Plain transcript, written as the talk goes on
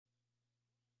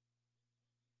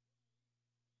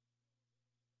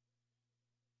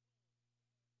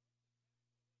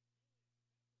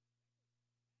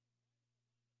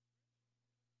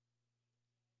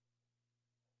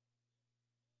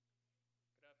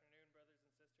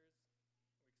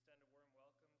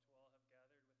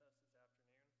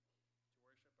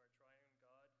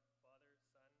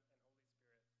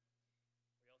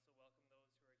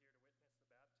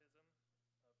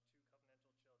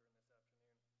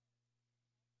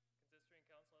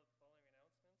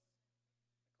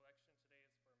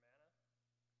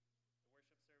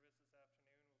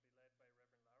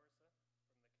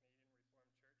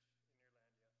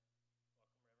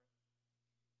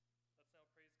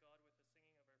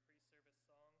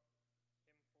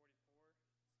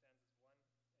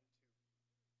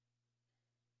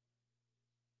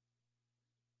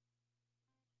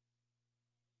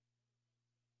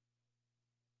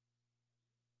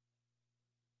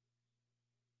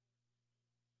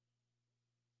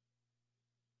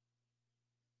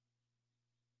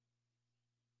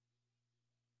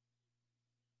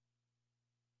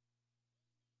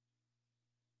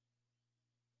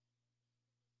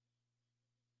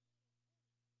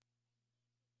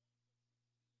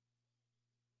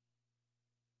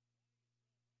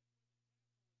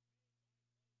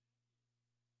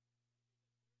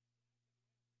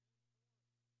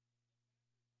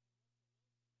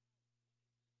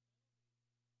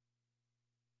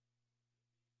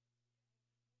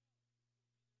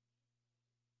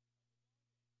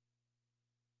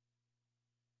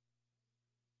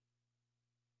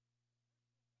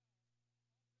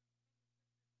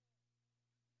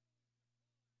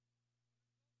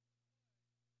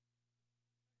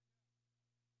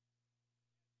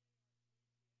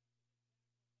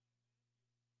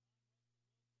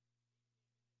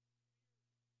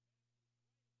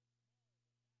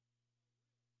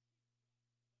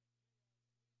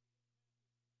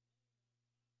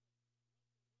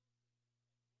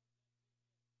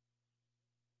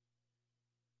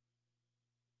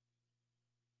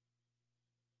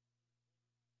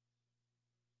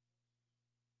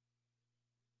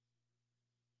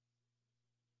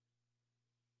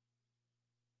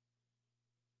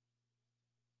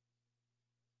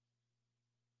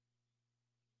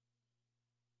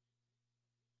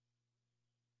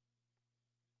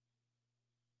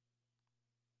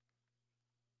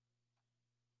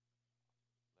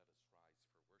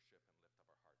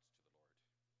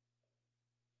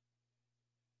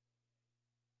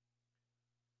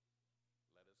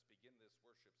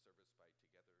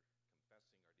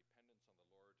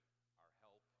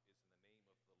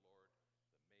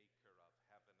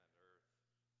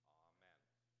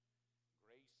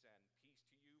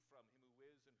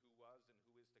was and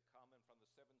who is to come, and from the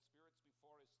seven spirits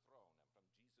before his throne, and from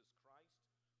Jesus Christ,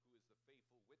 who is the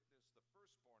faithful witness, the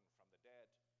firstborn from the dead,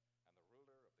 and the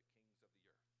ruler of the kings of the earth.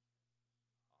 Amen.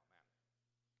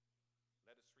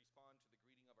 Let us respond to the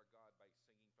greeting of our God by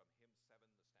singing from hymn 7,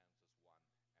 the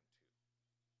stanzas 1 and 2.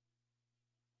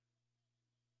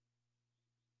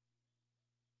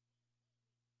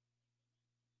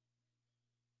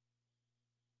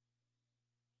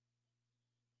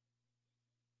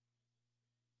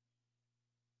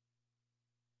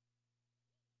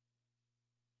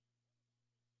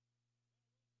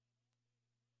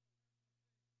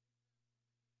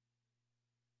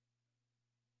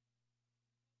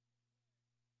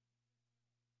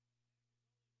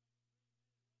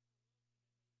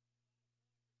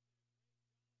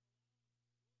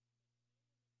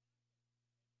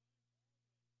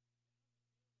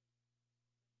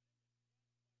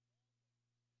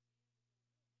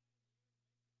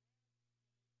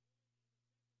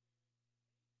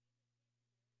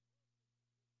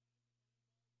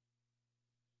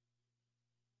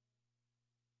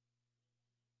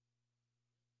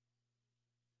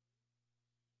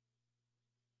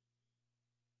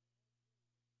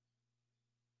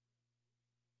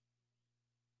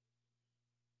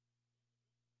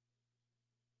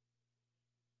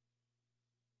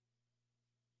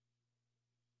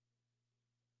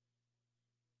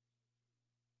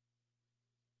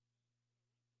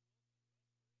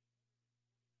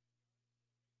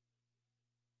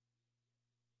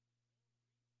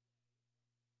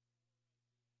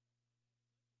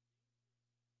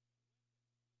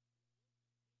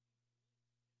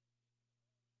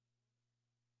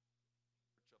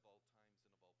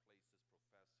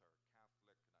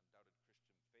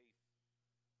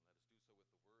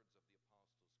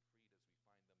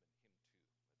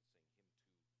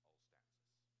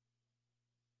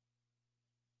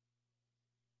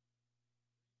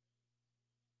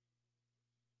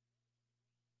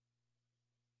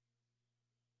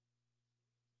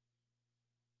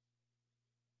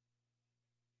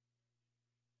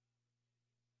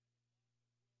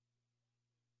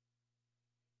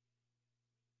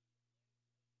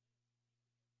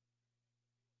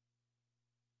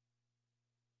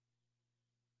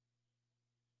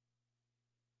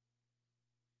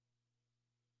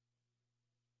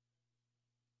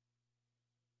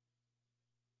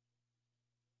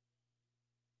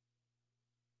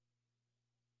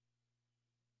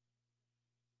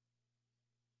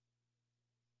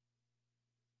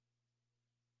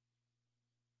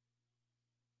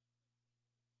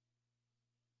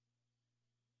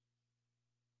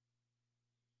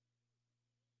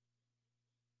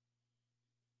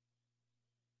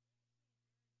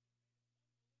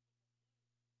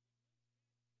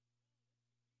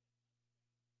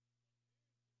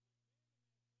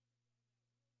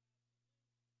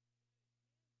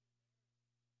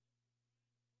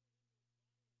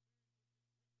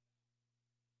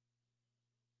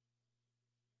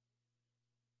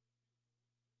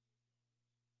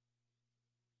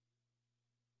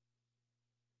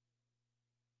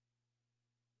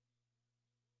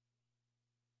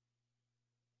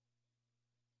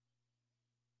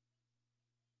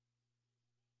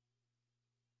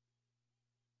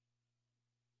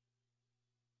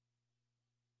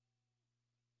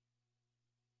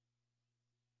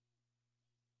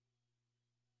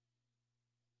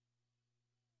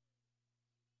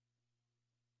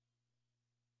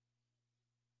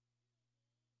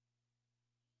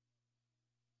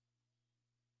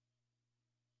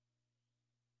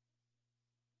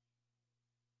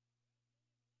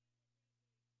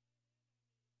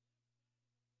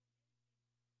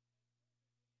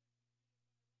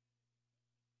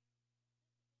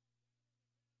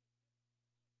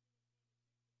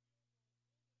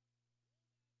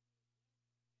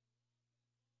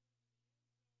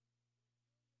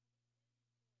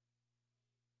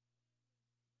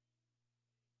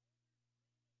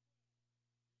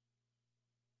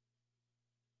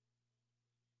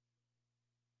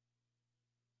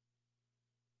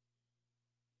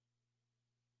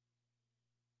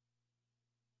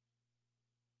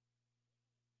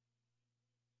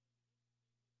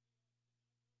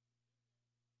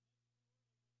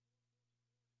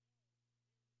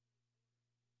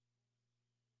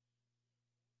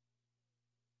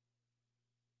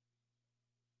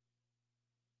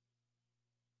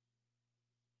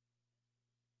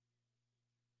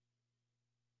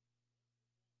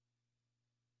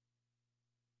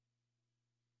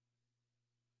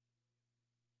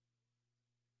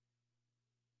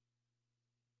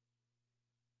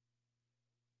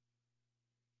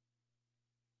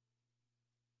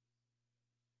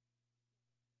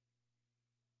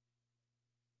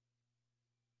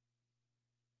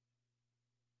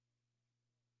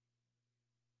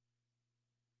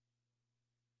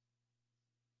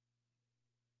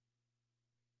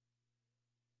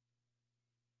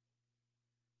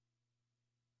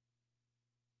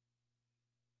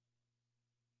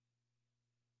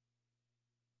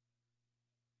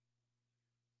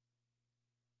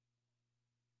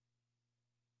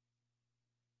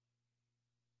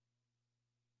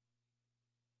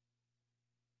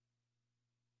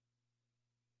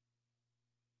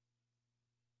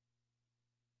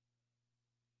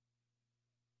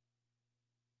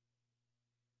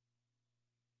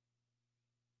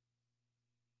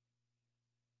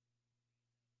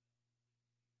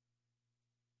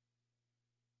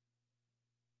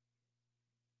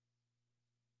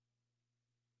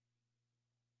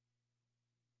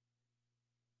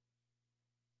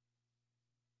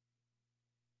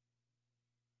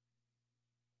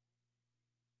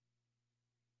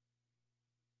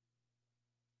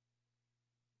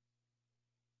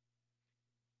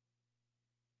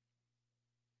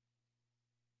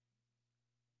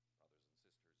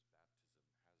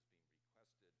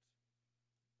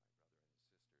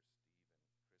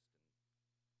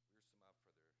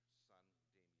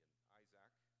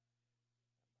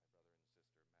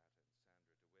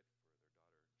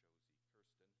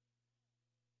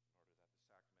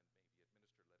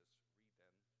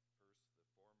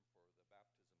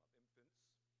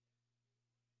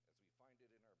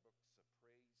 books of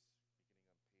praise, beginning on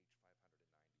page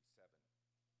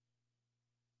 597.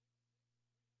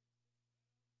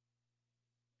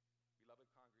 Beloved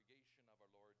congregation of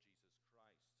our Lord Jesus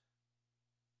Christ, the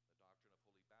doctrine of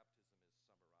holy baptism is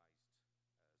summarized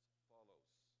as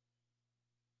follows.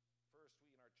 First,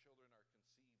 we and our children are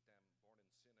conceived and born in sin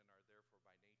and are therefore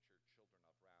by nature children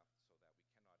of wrath,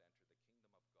 so that we cannot enter the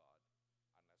kingdom of God unless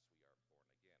we are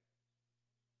born again.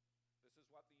 This is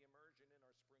what the immersion in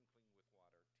or sprinkling with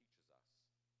water teaches us.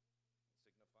 It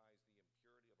signifies the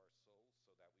impurity of our souls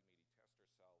so that we may detest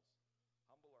ourselves,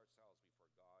 humble ourselves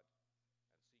before God,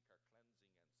 and seek our cleansing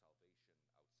and salvation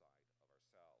outside of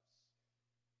ourselves.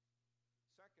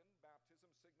 Second,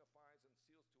 baptism signifies and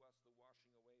seals to us the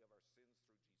washing away of our sins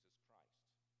through Jesus Christ.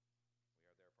 We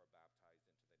are therefore baptized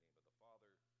into the name of the Father,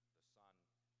 the Son,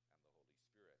 and the Holy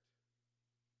Spirit.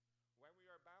 When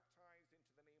we are baptized into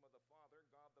the name of the Father,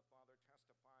 God the Father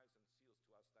testifies and seals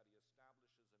to us that he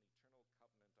establishes an eternal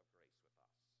covenant of grace with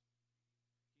us.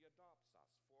 He adopts us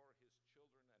for his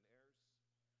children and heirs,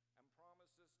 and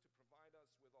promises to provide us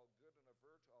with all good and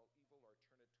avert all evil or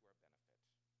turn it to our benefit.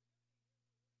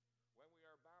 When we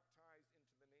are baptized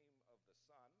into the name of the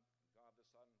Son, God the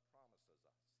Son promises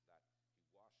us that he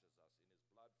washes us in his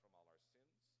blood from all our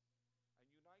sins and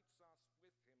unites us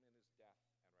with him in his death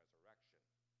and resurrection.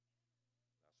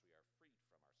 Thus we are freed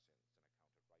from our sins and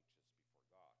accounted righteous before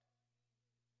God.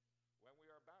 When we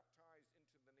are baptized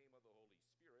into the name of the Holy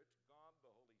Spirit, God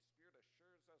the Holy Spirit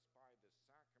assures us by this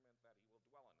sacrament that he will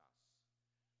dwell in us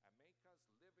and make us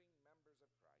living members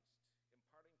of Christ,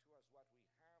 imparting to us what we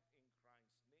have in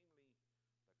Christ, namely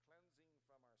the cleansing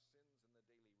from our sins and the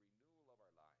daily renewal of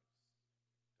our lives,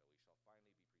 till we shall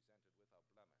finally be presented without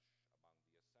blemish among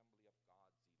the assembly of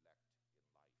God's elect in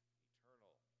life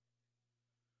eternal.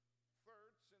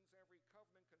 Third, since every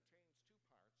covenant contains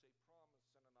two parts,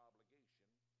 a promise and an obligation,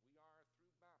 we are,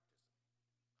 through baptism,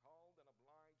 called and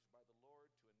obliged by the Lord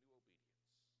to a new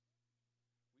obedience.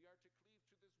 We are to cleave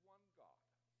to this one God,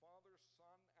 Father,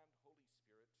 Son, and Holy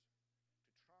Spirit,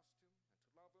 to trust him and to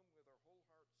love him with our whole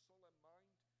heart, soul, and mind,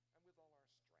 and with all our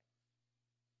strength.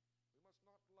 We must not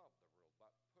love the world,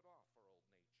 but put off our old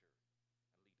nature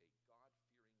and lead a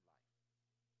God-fearing life.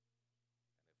 And if we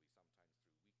sometimes through weakness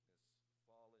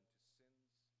fall into sins,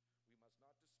 we must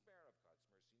not despair of God's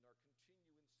mercy, nor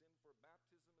continue in sin, for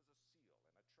baptism is a seal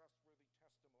and a trustworthy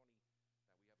testimony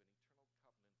that we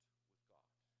have an eternal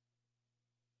covenant with God.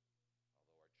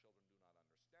 Although our children do not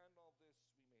understand all this,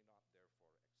 we may not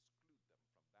therefore exclude them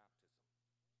from baptism.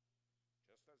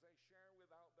 Just as they share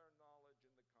without their knowledge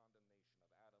in the condemnation of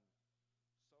Adam,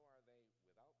 so are they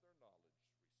without their knowledge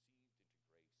received into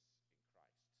grace in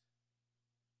Christ.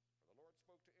 For the Lord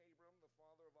spoke to Abram, the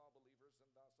father of all believers,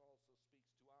 and thus also speaks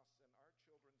to us and our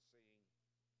children, saying,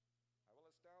 I will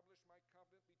establish my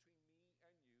covenant between me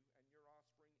and you and your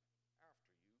offspring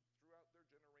after you throughout their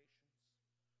generations,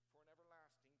 for an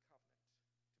everlasting covenant,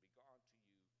 to be God to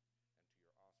you and to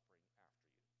your offspring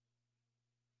after you.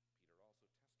 Peter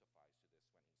also testifies to this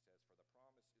when he says, for the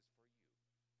promise is for you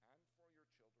and for your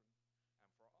children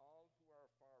and for all who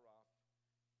are far off,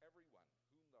 everyone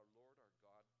whom the Lord our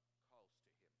God calls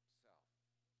to himself.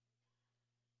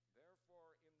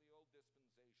 Therefore, in the old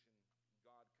dispensation,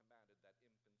 God commanded that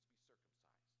infants be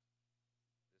circumcised.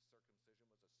 This circumcision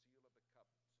was a seal of the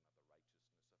covenants and of the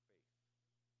righteousness of faith.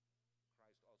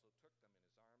 Christ also took them in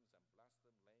his arms and blessed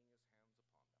them, laying his hands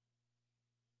upon them.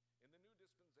 In the new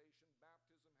dispensation,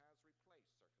 baptism has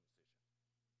replaced circumcision.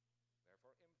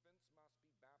 Therefore, infants must be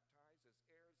baptized as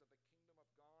heirs of the kingdom of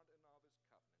God and of his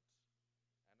covenant.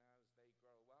 And as they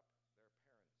grow up, their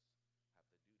parents have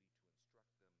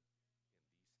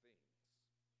the duty to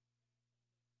instruct them in these things.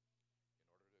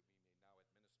 In order that we may now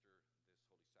administer this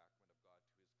holy sacrament of God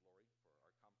to his glory, for our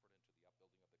comfort and to the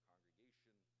upbuilding of the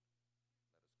congregation, let us call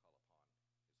upon his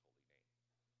holy name.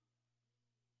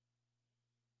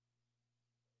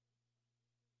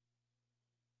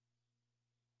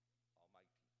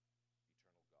 Almighty,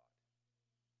 eternal God,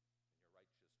 in your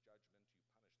righteous judgment you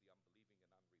punish the unbelieving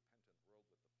and unrepentant world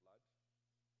with the flood,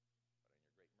 but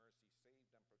in your great mercy saved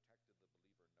and protected the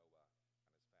believer Noah and his family.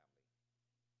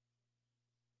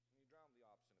 And you drowned the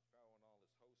obstinate Pharaoh and all his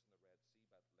hosts in the Red Sea,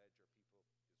 but led your people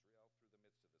Israel through the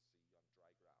midst of the sea on dry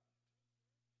ground, by which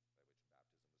baptism was signified.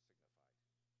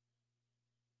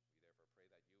 We therefore pray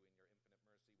that you in your infinite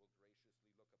mercy will graciously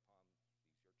look upon these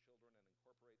your children and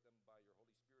incorporate them by your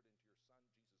Holy Spirit into your Son,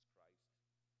 Jesus Christ,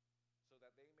 so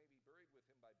that they may be buried with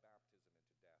him by baptism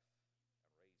into death and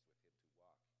raised with him to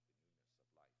walk in newness of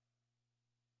life.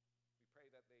 We pray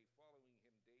that they, following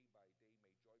him day by day,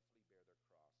 may joyfully bear their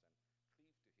cross and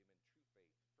cleave to him in true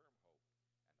faith, firm hope,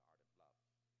 and ardent love.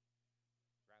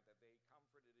 Grant Grant that they,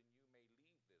 comforted in you, may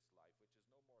leave this life, which is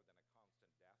no more than a constant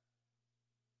death.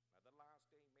 That the last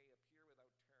day may appear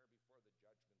without terror before the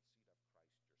judgment seat of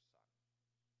Christ, your Son.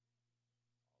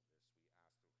 All this we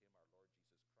ask through him, our Lord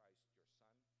Jesus Christ, your Son,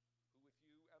 who with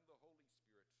you and the Holy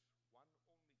Spirit, one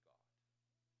only God,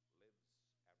 lives and reigns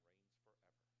forever. Amen.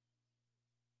 I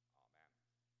would ask the parents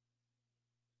to please rise.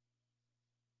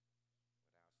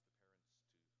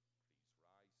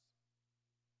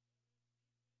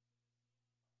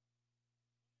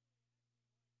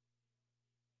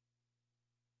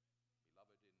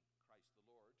 Beloved in Christ the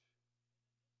Lord,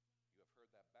 you have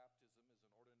heard that baptism is an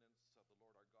ordinance of the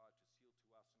Lord our God to seal to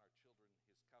us and our children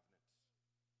his covenant. We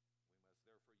must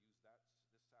therefore use this sacrament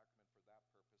for that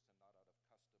purpose and not out of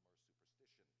custom or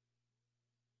superstition.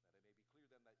 That it may be clear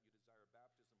then that you desire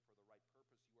baptism for the right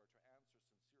purpose, you are to answer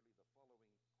sincerely the following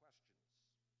questions.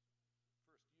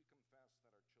 First, do you confess that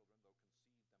our children, though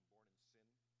conceived and born in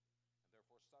sin, and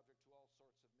therefore subject to all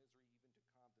sorts of misery, even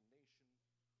to condemnation,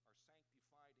 are sanctified in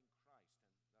Christ, and thus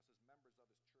as members of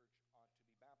his church ought to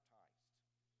be baptized?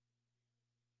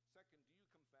 Second, do you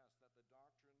confess that the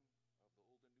doctrine of the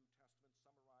Old and New Testament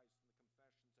summarized in the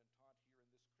confessions and taught here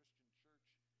in this Christian church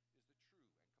is the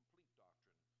true and complete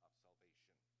doctrine of salvation?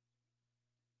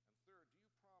 And third, do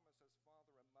you promise as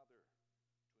father and mother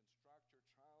to instruct your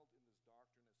child in this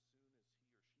doctrine as soon as he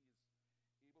or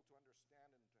she is able to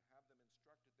understand, and to have them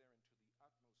instructed therein to the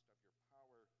utmost of your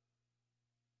power?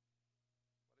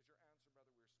 What is your answer,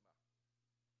 Brother Wiersma? Sister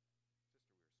Wiersma?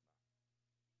 Brother DeWitt?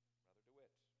 Sister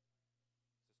DeWitt?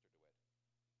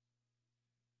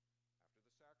 After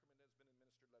the sacrament has been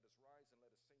administered, let us rise and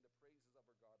let us sing the praises of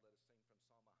our God. Let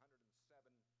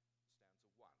us sing from Psalm 107, stanza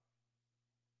 1.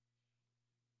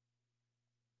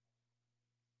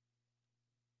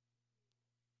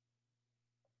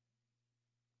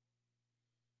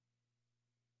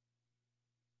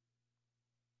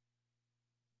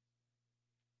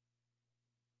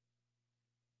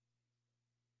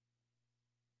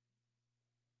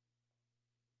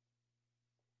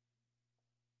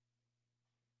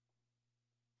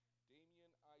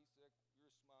 Damien Isaac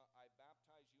Wiersma, I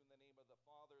baptize you in the name of the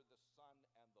Father, the Son,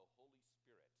 and the Holy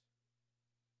Spirit.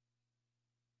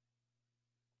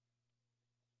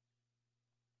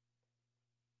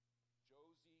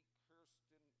 Josie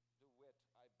Kirsten DeWitt,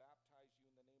 I baptize you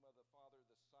in the name of the Father,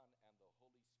 the Son, and the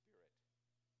Holy Spirit. Let us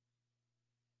now come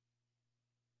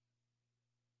before the Lord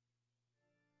in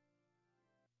thanksgiving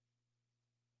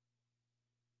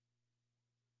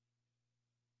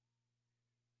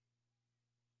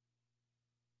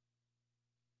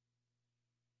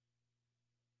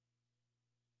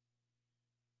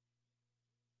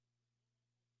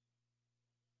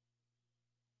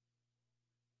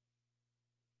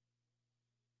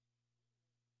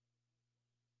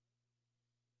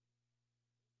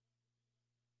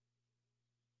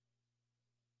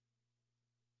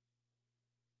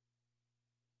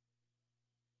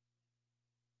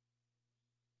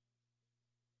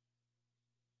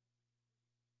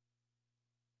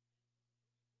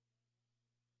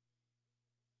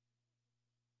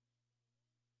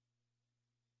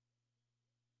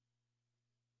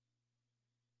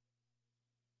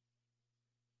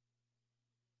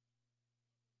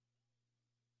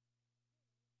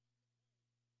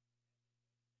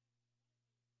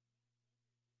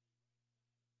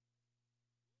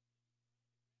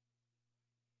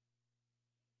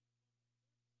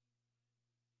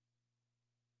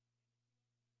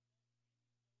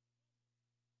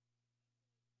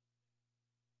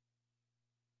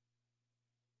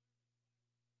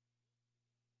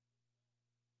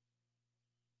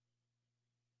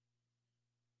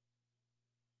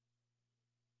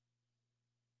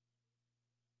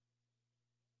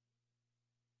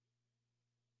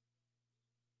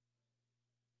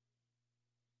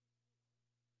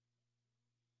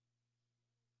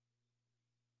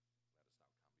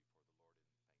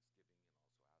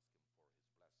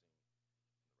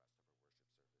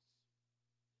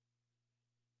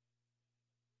also ask him for his blessing in the rest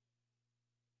of our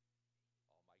worship service.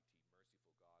 Almighty,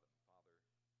 merciful God and Father,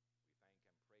 we thank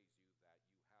and praise you that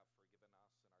you have forgiven us and our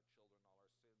children all our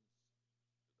sins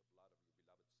through the blood of your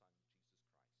beloved Son, Jesus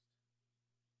Christ.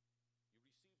 You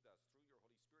received us through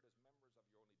your Holy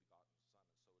Spirit as members of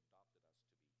your only begotten Son, and so adopted us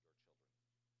to be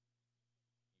your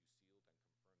children. You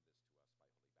sealed and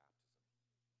confirmed this to us by holy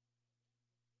baptism.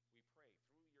 We pray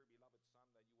through your beloved Son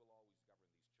that you will always govern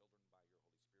these children by your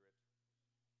Holy Spirit,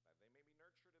 that they may be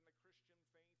nurtured in the Christian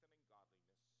faith and in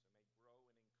godliness, and may grow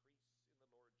and increase in the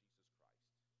Lord Jesus Christ.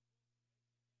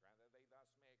 Grant that they thus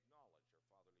may acknowledge your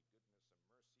fatherly goodness and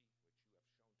mercy,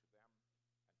 which you have shown to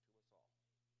them and to us all.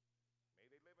 May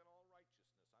they live in all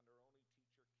righteousness under our only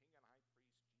teacher, King and High Priest,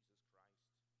 Jesus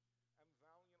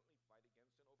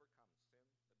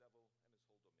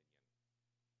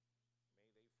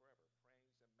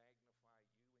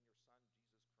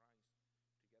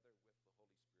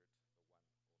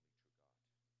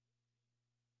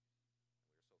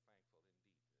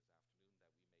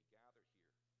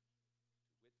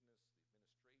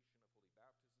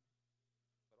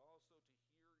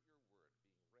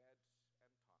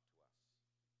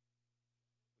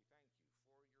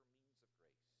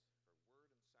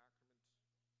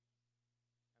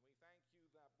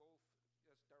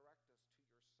direct us to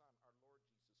your Son, our Lord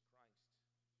Jesus Christ.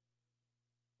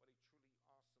 What a truly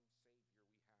awesome Savior we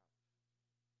have.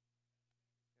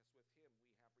 Yes, with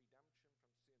him we have redemption from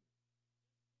sin.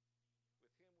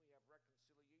 With him we have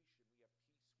reconciliation. We have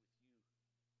peace with you.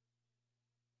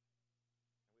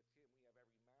 And with him we have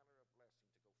every manner of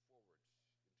blessing to go forward into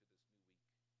this new week.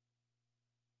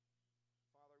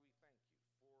 Father, we thank you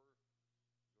for your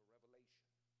revelation.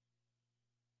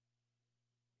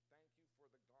 We thank you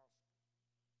for the gospel.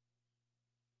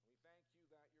 And we thank you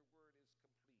that your word is complete,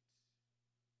 and that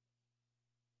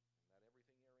everything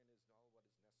herein is all what is necessary for our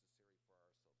salvation.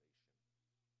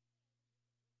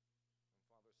 And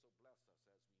Father, so bless us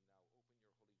as we now open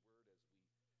your holy word,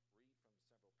 as we read from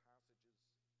several passages.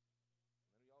 And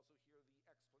then we also hear the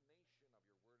explanation of your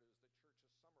word as the church has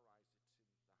summarized it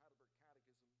in the Heidelberg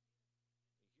Catechism.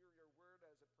 We hear your word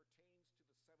as it pertains to the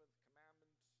seventh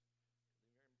commandment, the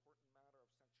very important matter of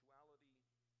sexuality. And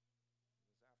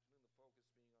this afternoon, the focus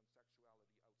being on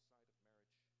sexuality outside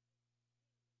of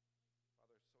marriage.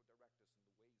 Father, so direct us in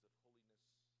the ways of holiness and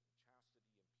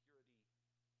chastity and purity.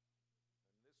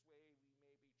 And in this way, we may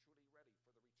be truly ready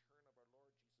for the return of our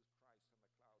Lord Jesus Christ on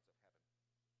the clouds of heaven.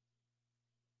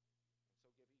 And so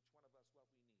give each one of us what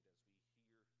we need as we hear,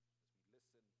 as we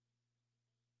listen.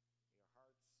 May our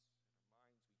hearts and our minds be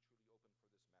truly open for this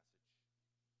message.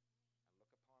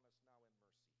 And look upon us now in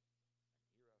mercy, and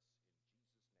hear us in Jesus' name.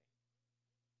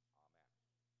 Amen.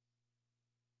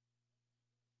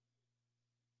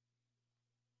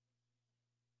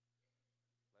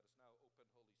 Let us now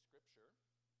open Holy Scripture.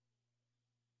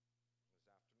 This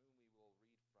afternoon we will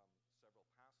read from several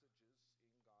passages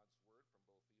in God's Word from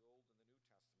both the Old and the New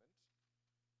Testament.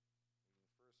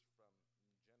 Reading first from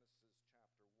Genesis chapter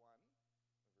 1, verses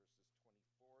 24 through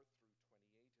 28, and then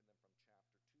from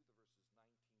chapter 2, the verses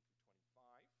 19 through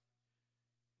 25. And then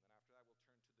after that we'll turn to the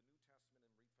New Testament and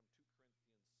read from 2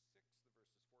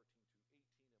 Corinthians 6,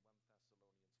 the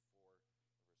verses 14 through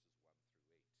 18, and 1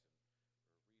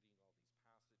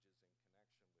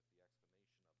 Thessalonians 4,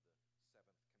 the verses 1 through 8. And we're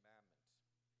reading all these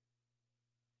passages in connection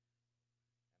with the explanation of the seventh commandment.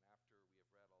 And after we have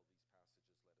read all these passages, let us sing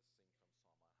from Psalm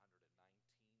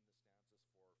 119, the stanzas 4, 5, and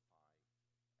 6.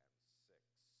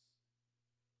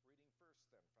 Reading first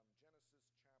then from Genesis chapter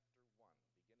 1, beginning at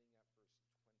verse 24.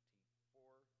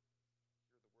 Hear the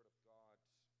word of God.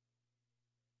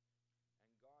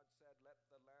 And God said, "Let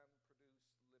the land produce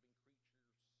living creatures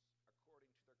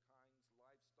according to their kinds,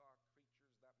 livestock,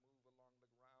 creatures that move along the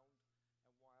ground,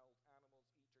 and wild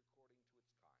animals, each according to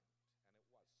its kind." And it was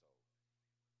so.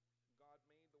 God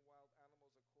made the wild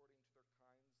animals according to their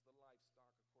kinds, the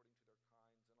livestock according to their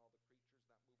kinds, and all the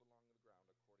creatures that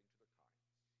move along the ground according to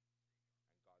their kinds.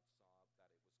 And God saw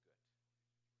that it was good.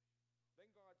 Then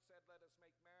God said, "Let us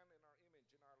make man in our image,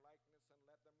 in our likeness, and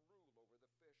let them rule over the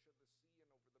fish of the sea, and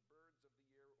over the birds of the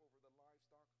air, over the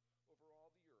livestock, over all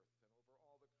the earth, and over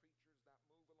all the creatures that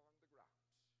move along the ground."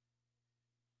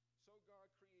 So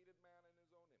God created man in his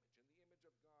own image. In the image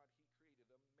of God he created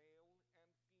them, male and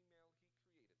female he created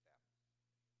them.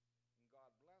 And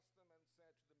God blessed them and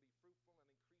said to them, "Be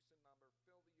fruitful and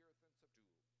increase in number,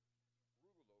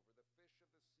 fill the earth and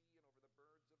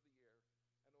subdue.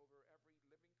 Rule over the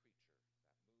fish of the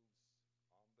sea,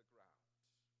 and over the birds of the air, and over every living creature that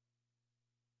moves on the ground."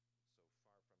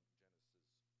 So far from Genesis 1, then turning to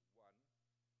the next chapter, chapter 2,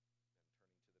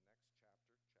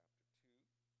 reading the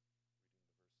verses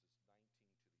 19 to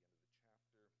the end of the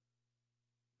chapter.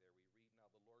 There we read, "Now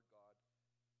the Lord God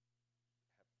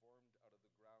had formed out of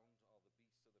the ground all the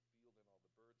beasts of the field and all the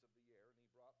birds of the air, and he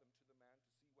brought them to the man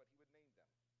to see what he would name them.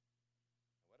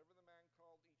 And whatever the man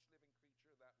called each living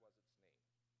creature, that was its name.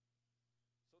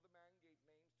 So the man gave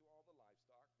names to all the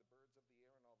livestock, the birds of the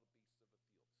air, and all the beasts of the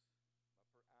fields. But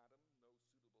for Adam no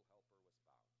suitable helper was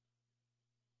found.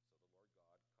 So the Lord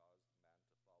God caused the man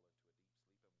to fall into a deep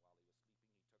sleep, and while he was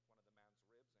sleeping he took one of the man's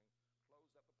ribs and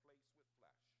closed up the place with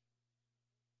flesh.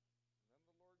 And then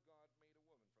the Lord God made a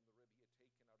woman from the rib he had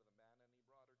taken out of the man, and he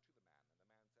brought her to the man. And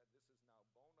the man said, "This is now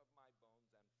bone of my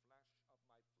bones and flesh of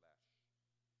my flesh.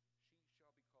 She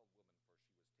shall be called woman, for she was taken out of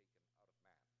man.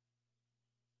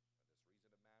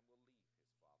 For this reason a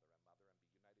man will leave his father and mother and be united to his wife, and they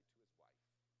will become one flesh.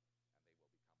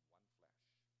 The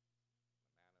man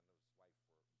and his wife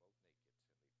were both naked,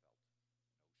 and they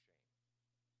felt no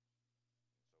shame." And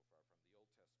so far from the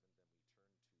Old Testament, then we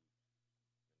turn to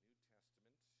the New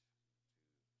Testament.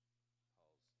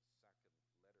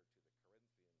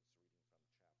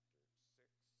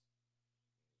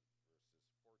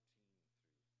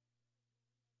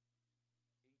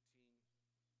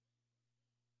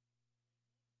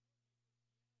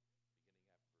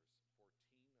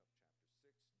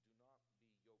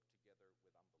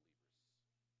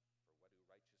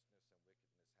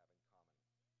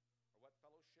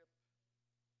 fellowship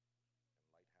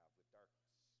can light have with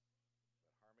darkness?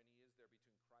 What harmony is there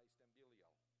between Christ and Belial?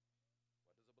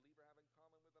 What does a believer have in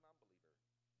common with an unbeliever?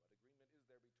 What agreement is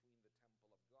there between the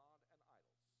temple of God and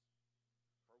idols?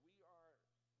 For we are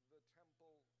the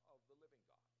temple of the living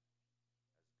God.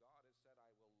 As God has said, I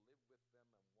will live with them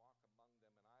and walk among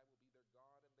them, and I will be their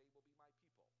God, and they will be my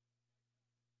people.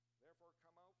 Therefore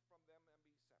come out from them and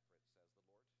be separate, says the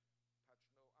Lord. Touch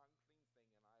no unclean thing,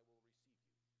 and I will receive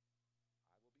you.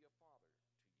 I will be a father to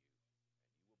you, and you will be my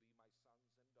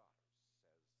sons and daughters,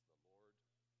 says the Lord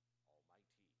Almighty. And so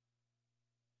far from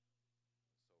 2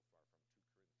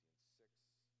 Corinthians 6,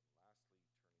 and lastly,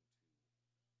 turning to the first letter of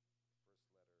Paul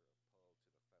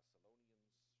to the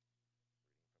Thessalonians,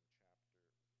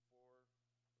 reading from chapter 4, the first 8 verses.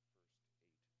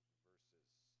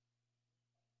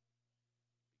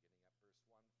 Beginning at verse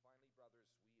 1, finally, brothers,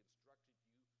 we instructed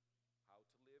you how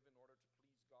to live in order to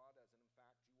please God, as in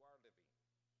fact you are living.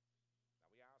 Now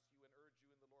we ask you and urge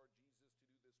you in the Lord Jesus to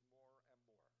do this more and more.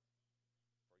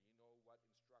 For you know what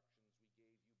instructions we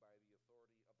gave you by the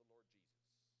authority of the Lord Jesus.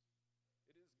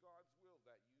 It is God's will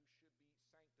that you should be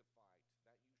sanctified,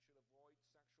 that you should avoid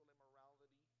sexual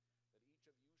immorality, that each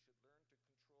of you should learn to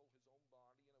control his own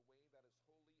body in a way that is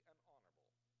holy and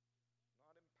honorable,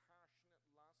 not in passionate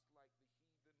lust like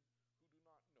the heathen who do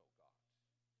not know God,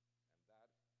 and that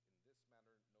in this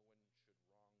manner no one should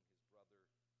wrong his brother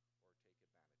or take advantage of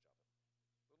him.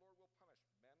 The Lord will punish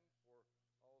men for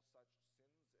all such sins,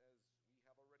 as we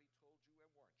have already told you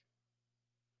and warned you.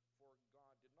 For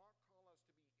God did not call us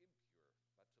to be impure,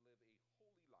 but to live a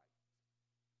holy life.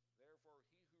 Therefore,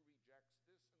 he who rejects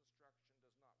this instruction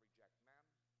does not reject man,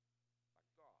 but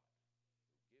God,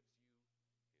 who gives you his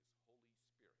Holy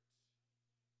Spirit.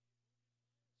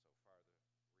 So far, the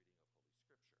reading of Holy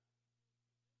Scripture.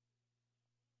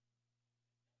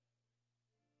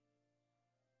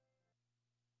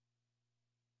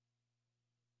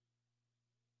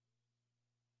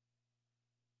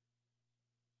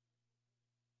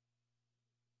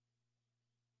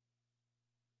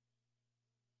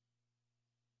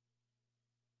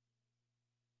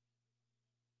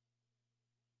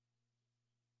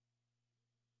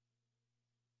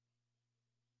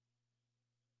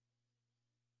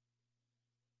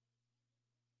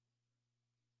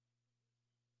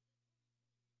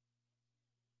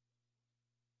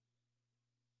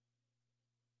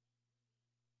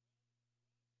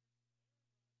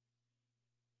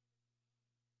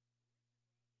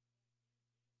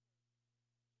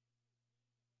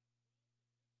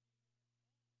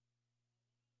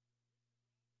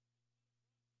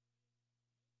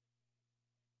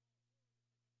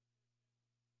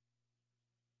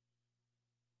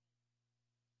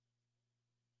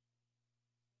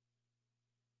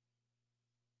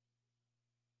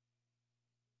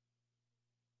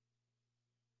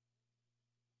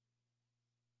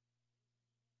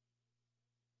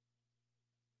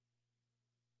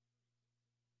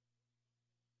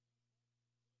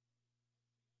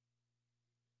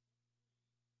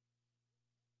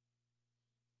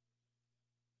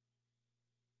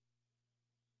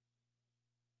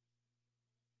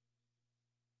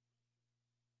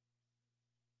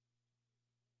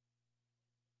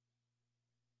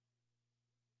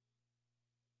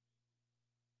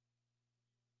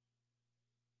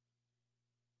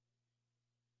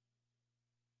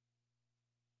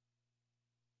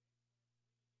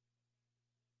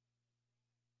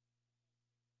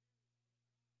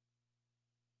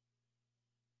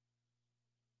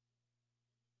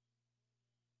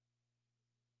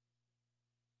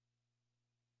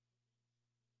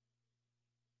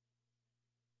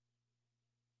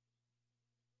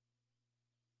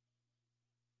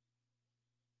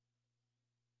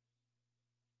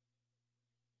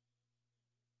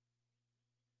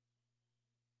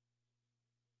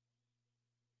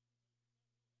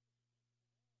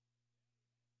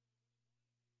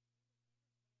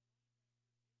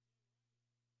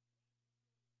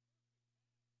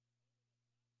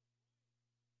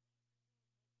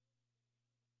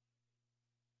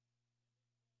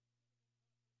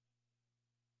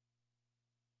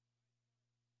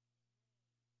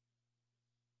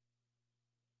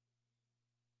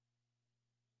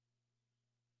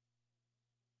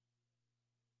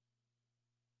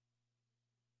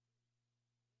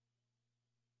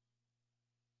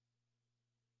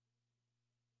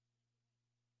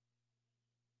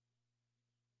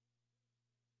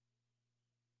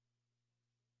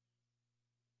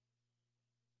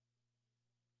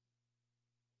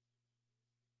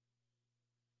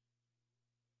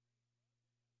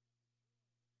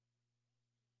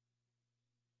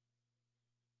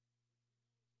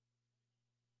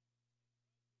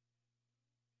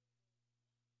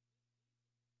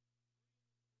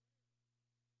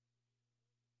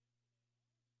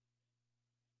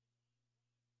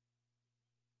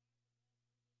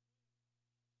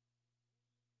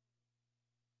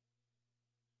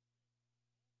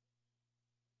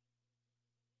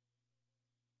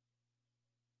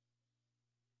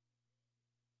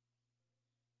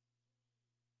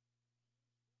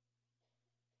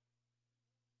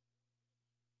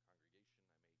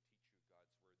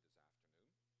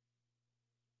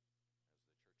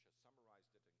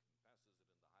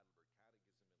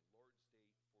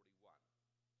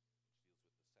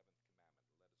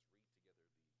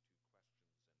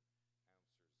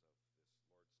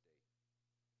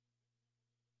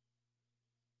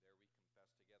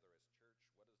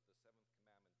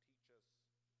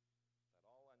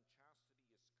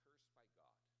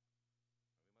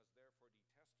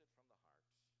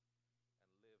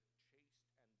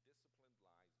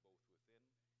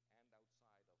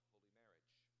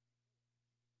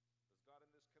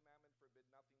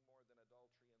 forbid nothing more than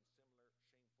adultery and similar shameful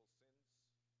sins.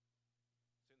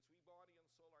 Since we, body and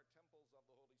soul, are temples of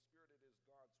the Holy Spirit, it is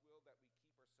God's will that we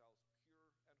keep ourselves pure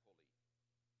and holy.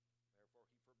 Therefore,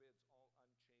 he forbids all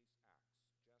unchaste acts,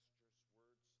 gestures,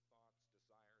 words,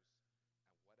 thoughts, desires,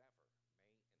 and whatever may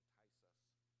entice us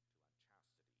to unchastity.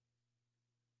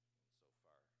 And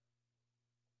so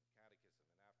far, the Catechism.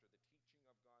 And after the teaching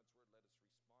of God's Word,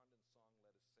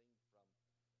 let us respond in song.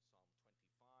 Let us sing from Psalm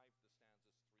 25, the stanzas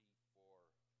 3, 4,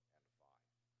 and 5.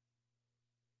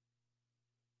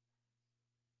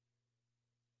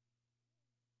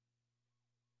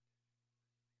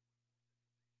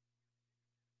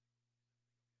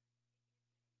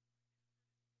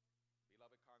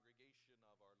 Beloved congregation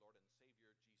of our Lord and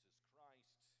Savior Jesus Christ,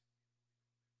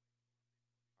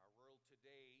 our world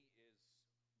today is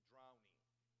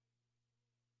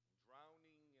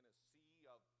drowning in a sea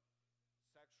of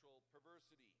sexual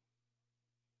perversity.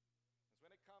 As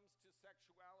when it comes to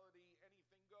sexuality,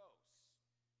 anything goes.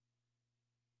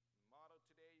 The motto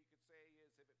today, you could say,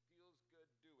 is if it feels good,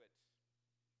 do it.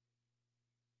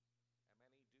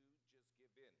 And many do just give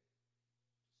in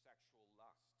to sexual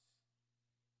lust.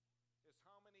 Is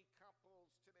how many couples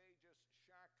today just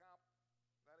shack up,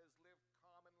 that is, live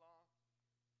common law?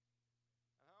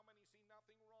 And how many see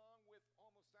nothing wrong with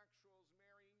homosexuals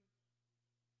marrying,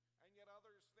 and yet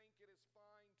others think it is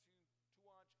fine to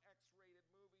watch X-rated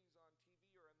movies on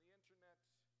TV or on the internet,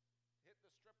 hit the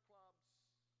strip clubs,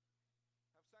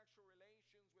 have sexual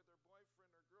relations with their boyfriend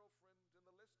or girlfriend, and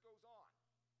the list goes on.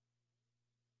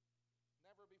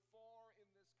 Never before in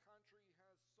this country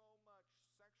has so much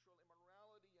sexual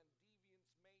immorality and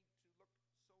deviance made to look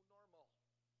so normal.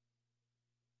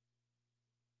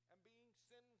 And being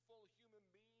sinful human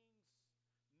beings,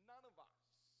 none of us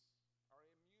are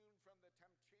immune from the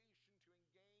temptation to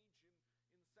engage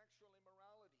in sexual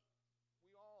immorality.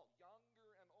 We all,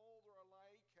 younger and older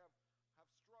alike, have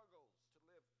struggles to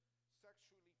live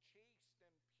sexually chaste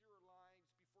and pure lives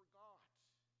before God.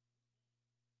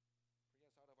 For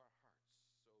yes, out of our hearts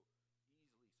so easily,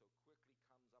 so quickly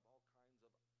comes up all kinds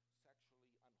of sexually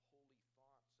unholy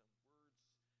thoughts and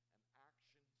words and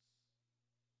actions.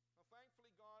 Now, thankfully,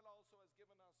 God also has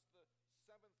given us the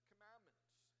seventh commandment.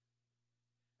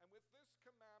 And with this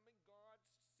commandment, God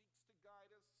seeks to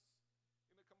guide us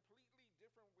in a completely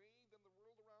different way than the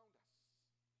world around us.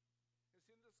 As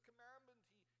in this commandment,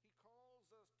 he calls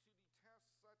us to detest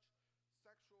such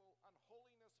sexual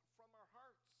unholiness from our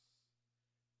hearts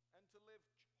and to live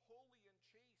holy and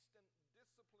chaste and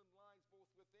disciplined lives both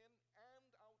within and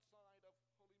outside of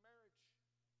holy marriage.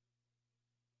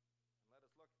 And let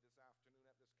us look this afternoon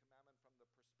at this commandment from the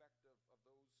perspective of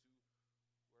those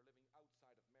who are living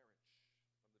outside of marriage, from the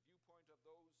viewpoint of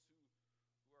those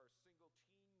who are single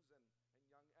teens and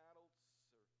young adults or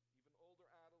even older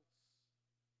adults.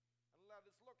 And let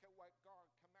us look at what God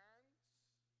commands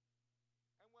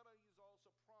and what he has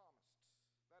also promised.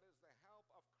 That is the help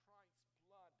of Christ's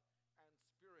blood and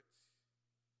Spirit.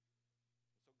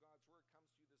 And so God's word comes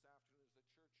to you this afternoon as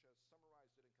the church has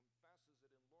summarized it and confesses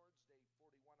it in Lord's Day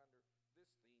 41 under this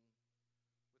theme.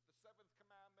 With the seventh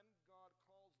commandment, God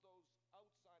calls those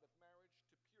outside of marriage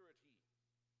to purity.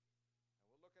 And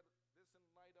we'll look at this in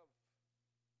light of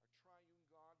our triune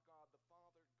God, God the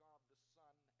Father, God the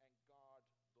Son, and God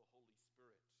the Holy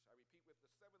Spirit. I repeat, with the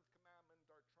seventh commandment,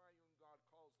 our triune God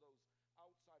calls those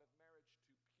outside of marriage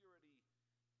to purity.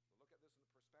 We'll look at this in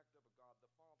the perspective of God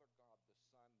the Father, God the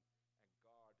Son, and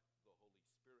God the Holy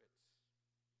Spirit.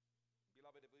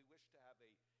 Beloved, if we wish to have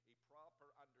a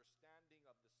proper understanding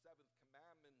of the seventh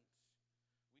commandment,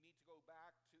 we need to go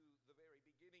back to the very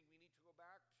beginning. We need to go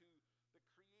back to the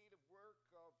creative work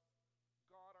of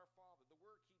God our Father, the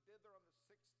work he did there on the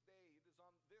sixth day. It is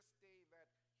on this day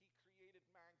that he created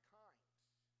mankind.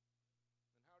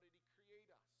 And how did he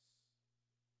create us?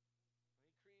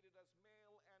 He created us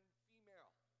male and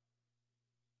female.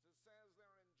 As it says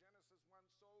there in Genesis 1,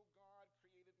 so God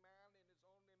created man in his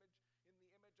own image. In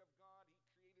the image of God, he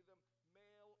created them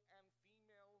male and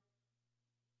female.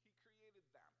 He created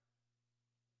them.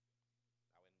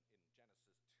 Now in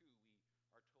Genesis 2,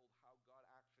 we are told how God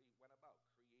actually went about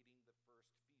creating the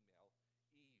first female,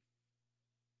 Eve.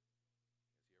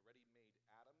 As he already made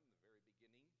Adam in the very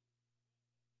beginning.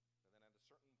 And then at a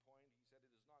certain point, he said,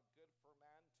 it is not good for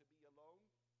man to be alone.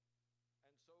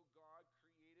 And so God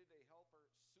created a helper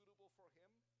suitable for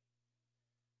him.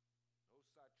 No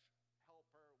such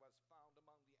helper was found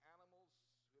among the animals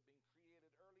who had been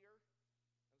created earlier.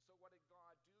 And so what did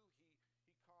God do?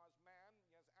 He caused man,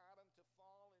 yes, Adam, to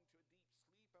fall into a deep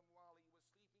sleep. And while he was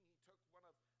sleeping, he took one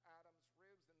of Adam's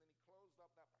ribs and then he closed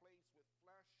up that place with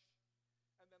flesh.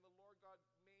 And then the Lord God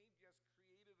made, yes,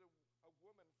 created a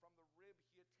woman from the rib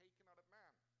he had taken out of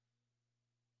man.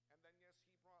 And then, yes,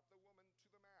 he brought the woman to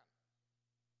the man.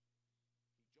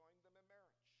 He joined them in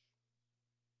marriage.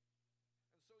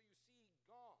 And so you see,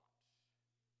 God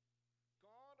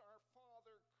our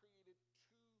Father created two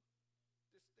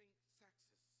distinct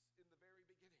sexes in the very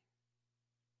beginning.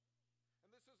 And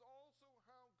this is also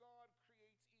how God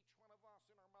creates each one of us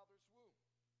in our mother's womb.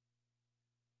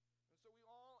 And so we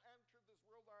all entered this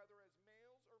world either as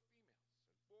males or females,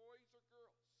 as boys or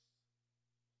girls.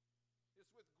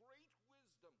 It's with great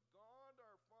wisdom God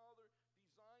our Father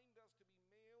designed us to be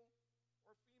male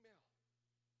or female.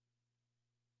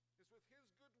 It's with his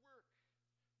good work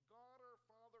God our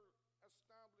Father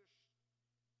established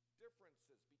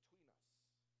differences between us,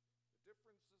 the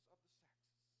differences of the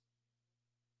sexes.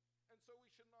 And so we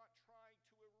should not try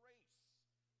to erase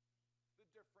the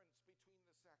difference between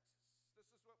the sexes.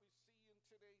 This is what we see in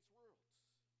today's world,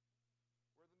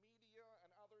 where the media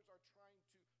and others are trying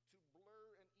to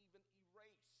blur and even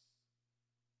erase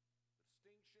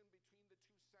the distinction between the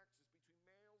two sexes, between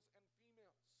males and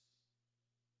females.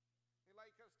 They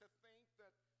like us to think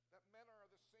that men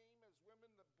are the same as women,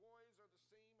 that boys are the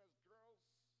same as girls.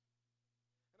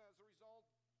 And as a result,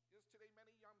 yes, today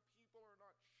many young people are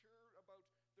not sure about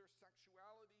their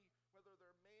sexuality, whether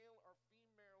they're male or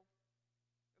female.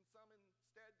 And some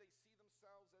instead, they see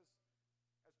themselves as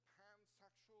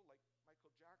pansexual, like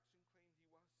Michael Jackson claimed he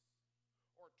was,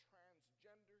 or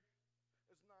transgender,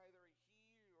 as neither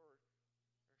he or she,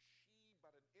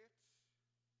 but an it.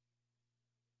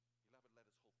 Beloved, let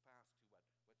us hold fast to what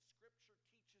Scripture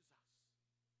teaches us.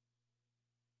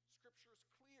 Scripture is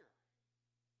clear.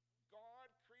 God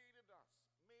created us,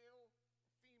 male,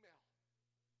 female.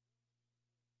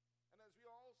 And as we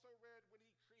also read, when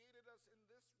he created us in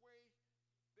this way,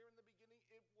 there in the beginning,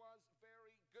 it was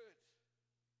very good.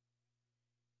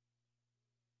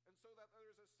 And so that there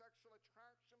is a sexual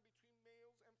attraction between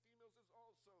males and females is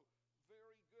also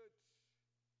very good.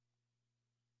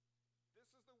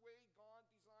 This is the way God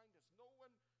designed us. No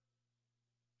one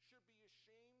should be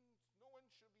ashamed. No one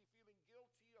should be feeling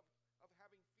guilty of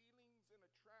having feelings and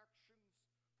attractions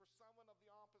for someone of the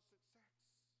opposite sex.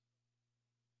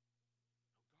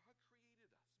 No, God created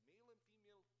us, male and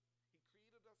female. He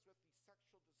created us with these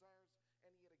sexual desires,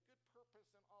 and he had a good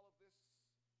purpose in all of this.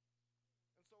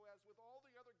 And so as with all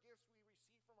the other gifts we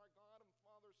receive from our God and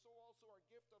Father, so also our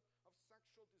gift of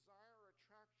sexual desire or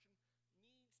attraction needs to be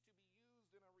used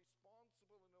in a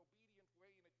responsible and obedient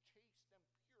way, in a chaste and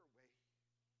pure way. Now you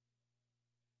might be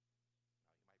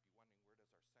wondering, where does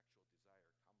our sexual desire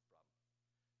come from? And as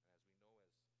we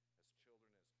know, as children, as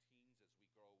teens, as we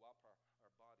grow up, our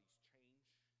bodies change.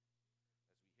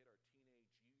 As we hit our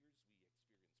teenage years, we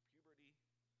experience puberty.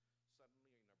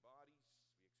 Suddenly in our bodies, we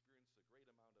experience a great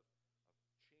amount of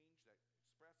change that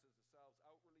expresses itself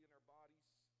outwardly in our bodies.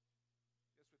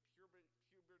 Yes, with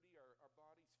puberty, our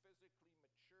bodies physically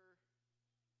mature.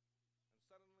 And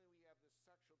suddenly we have this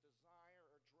sexual desire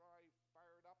or drive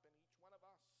fired up in each one of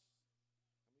us.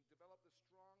 And we develop this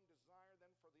strong desire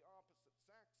then for the opposite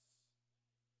sex.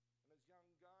 And as young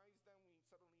guys, then we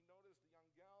suddenly notice the young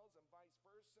gals and vice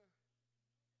versa.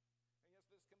 And yes,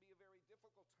 this can be a very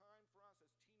difficult time for us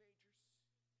as teenagers.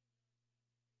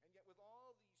 And yet with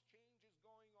all these changes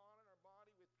going on in our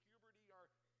body, with puberty, our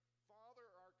Father,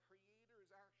 our Creator,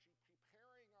 is actually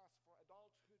preparing us for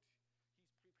adulthood.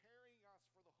 He's preparing us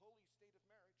for the holy state of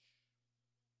marriage.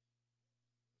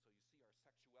 So you see, our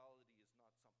sexuality is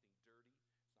not something dirty.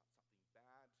 It's not something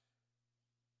bad.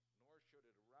 Nor should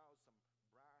it arouse some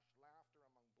brash laughter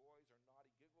among boys or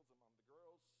naughty giggles among the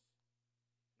girls.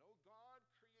 No, God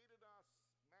created us,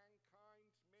 mankind,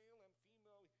 male and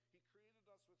female. He created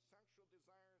us with sexual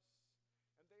desires.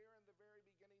 And there in the very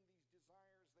beginning, these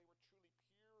desires, they were truly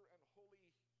pure and holy.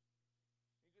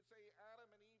 You could say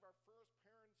Adam and Eve, our first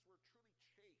parents, were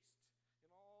truly chaste in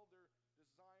all their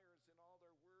desires, in all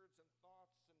their words and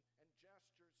thoughts and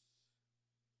gestures.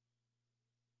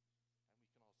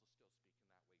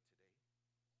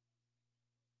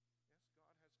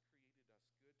 And we can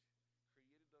also still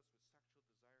speak in that way today. Yes, God has created us good, created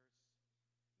us with sexual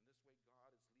desires. In this way,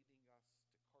 God is leading us to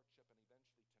courtship and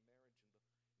eventually to marriage in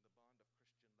the bond of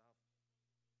Christian love.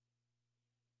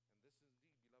 And this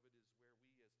indeed, beloved, is where we as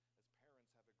parents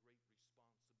have a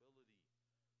great responsibility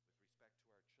with respect to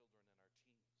our children and our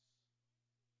teens.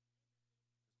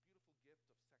 This beautiful gift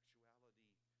of sexuality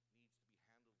needs to be handled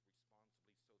responsibly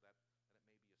so that it may be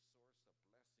a source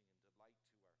of blessing and delight to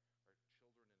our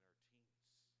children and our teens.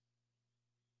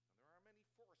 And there are many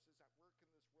forces at work in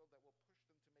this world that will push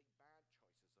them to make bad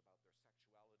choices about their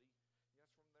sexuality.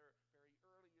 Yes, from their very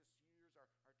earliest years, our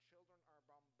children are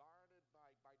bombarded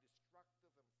by by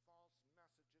destructive and false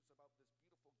messages about this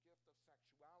beautiful gift of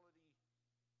sexuality.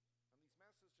 And these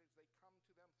messages, they come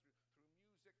to them through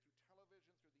music, through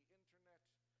television, through the internet,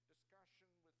 discussion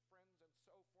with friends, and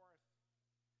so forth.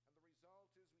 And the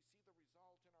result is, we see the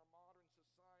result in our modern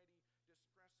society: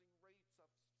 distressing rates of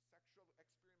sexual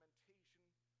experimentation,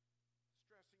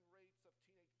 distressing rates of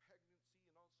teenage pregnancy and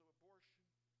also abortion.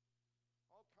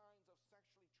 All kinds of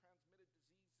sexually transmitted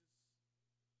diseases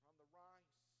are on the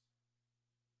rise.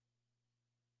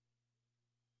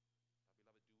 Now,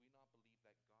 beloved, do we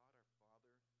not believe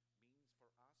that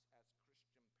God our Father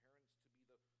means for us as Christian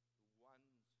parents to be the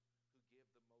ones who give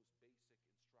the most basic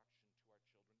instruction to our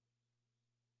children?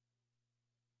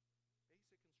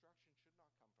 Basic instruction should not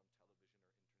come from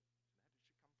television or internet.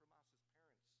 It should come from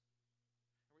us as parents.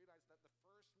 And realize that the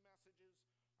first messages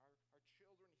our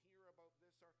children hear about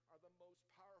this are the most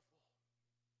powerful.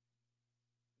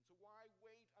 And so why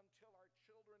wait until our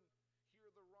children hear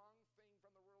the wrong thing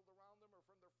from the world around them or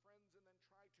from their friends and then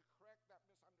try to correct that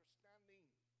misunderstanding?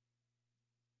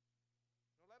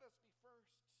 Now let us be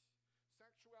first.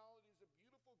 Sexuality is a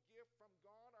beautiful gift from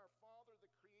God our Father, the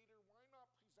Creator. Why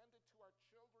not present it to our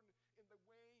children in the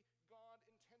way God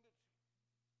intended?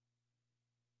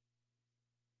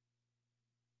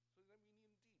 So then we need to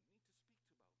speak about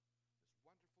this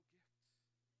wonderful gift.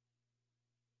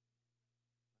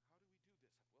 Now, how do we do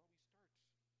this?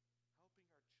 Well, we start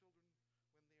helping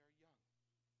our children when they are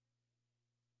young.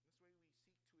 This way we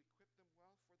seek to equip them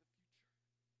well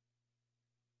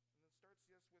for the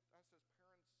future. And it starts, yes,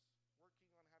 with us as parents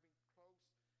working on having close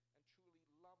and truly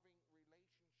loving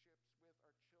relationships with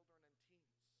our children and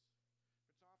teens.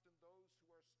 It's often those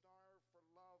who are starved for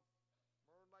love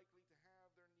more likely to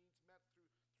have their needs met through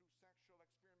sexual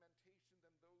experimentation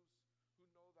than those who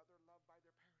know that they're loved by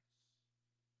their parents.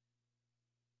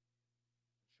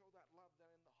 And show that love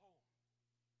there in the home,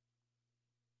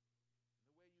 in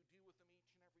the way you deal with them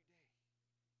each and every day.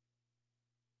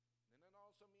 And it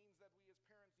also means that we as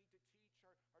parents need to teach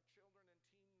our children and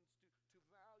teens to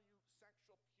value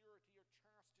sexual purity or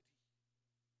chastity,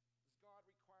 as God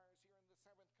requires here in the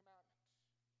 7th commandment.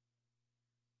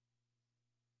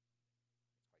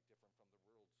 It's quite different from the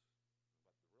world,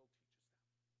 what the world teaches them.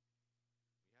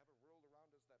 We have a world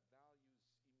around us that values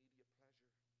immediate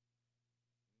pleasure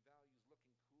and values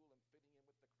looking cool and fitting in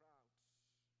with the crowds.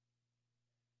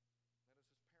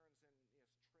 Let us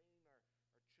as parents then, yes,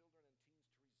 train our children and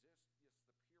teens to resist, yes, the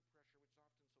peer pressure, which is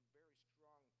often so very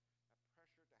strong, that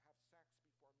pressure to have sex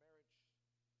before marriage.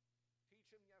 Teach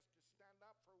them, yes, to stand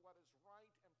up for what is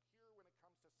right and pure when it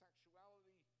comes to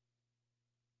sexuality.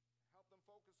 Help them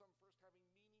focus on first having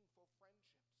meaningful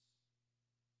friendships. And so,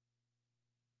 yes, as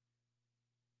parents,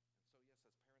 we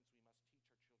must teach our children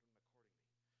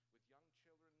accordingly. With young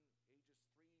children, ages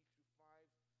 3 through 5,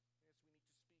 yes, we need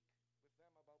to speak with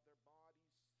them about their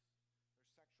bodies, their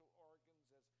sexual organs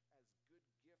as good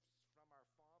gifts from our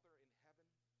Father in heaven.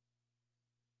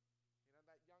 And at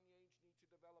that young age need to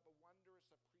develop a wondrous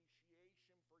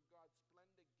appreciation for God's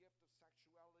splendid gift of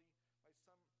sexuality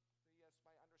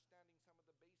by understanding some of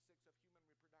the basics of human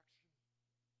reproduction.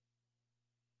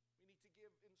 We need to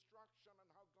give instruction on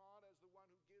how God, as the one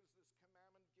who gives this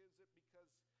commandment, gives it because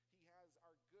He has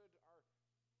our good, our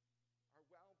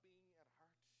well-being at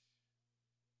heart.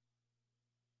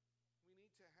 We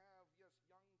need to have, yes,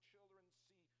 young children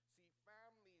see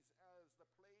families as the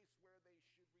place where they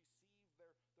should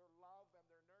receive their love and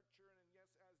their nurture. And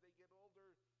yes, as they get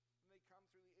older and they come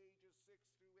through the ages 6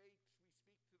 through 8, we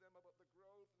speak to them about the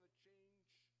growth and the change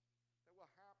that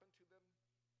will happen to them,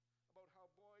 about how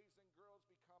boys and girls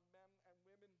become men and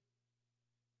women.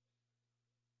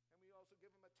 And we also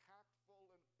give them a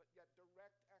tactful but yet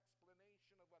direct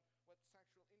explanation of what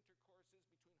sexual intercourse is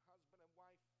between husband and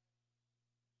wife.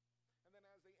 And then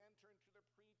as they enter into their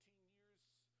preteen years,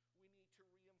 we need to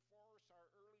reinforce our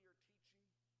earlier teaching.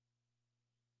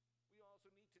 We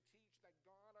also need to teach that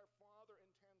God our Father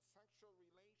intends sexual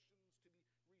relations to be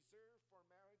reserved for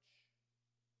marriage.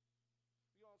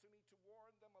 We also need to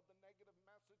warn them of the negative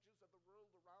messages of the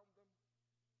world around them.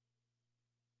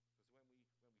 Because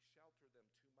when we shelter them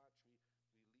too much,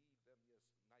 we leave them,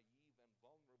 yes, naive and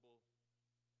vulnerable.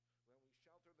 When we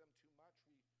shelter them too much,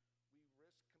 we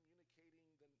risk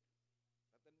communicating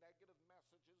that the negative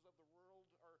messages of the world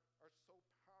are so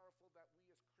powerful that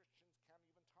we as Christians can't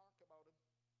even talk about them.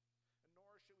 And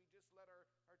nor should we just let our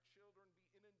children be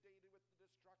inundated with the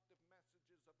destructive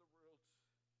messages of the world.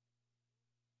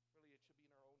 Really, it should be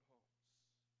in our own homes that our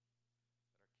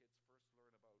kids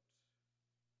first learn about the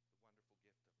wonderful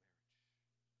gift of marriage and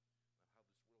how this world does not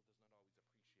always appreciate that gift.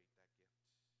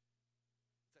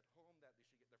 It's at home that they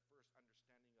should get their first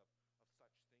understanding of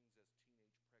such things as teenage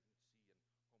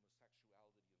pregnancy and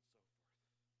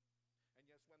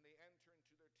Yes, when they enter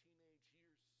into their teenage years,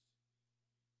 yes, they need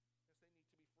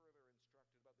to be further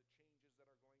instructed about the changes that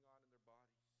are going on in their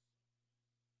bodies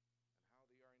and how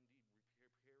they are indeed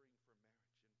preparing for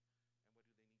marriage, and what do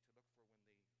they need to look for when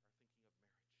they are thinking of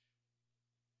marriage. Now,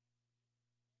 we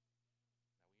all know that Genesis 1,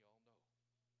 Genesis 2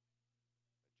 speak so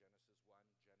beautifully of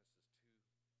God's creation work of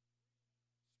also making us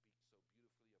males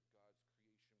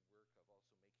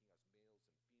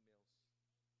and females.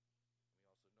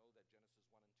 And we also know that Genesis 1 and 2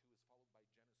 is followed by Genesis 3 and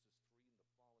the fall into sin.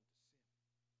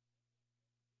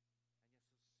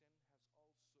 And yes,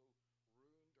 so sin has also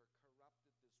ruined or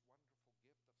corrupted this wonderful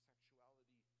gift of sexuality, as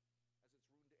it's ruined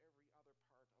every other part of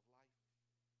life.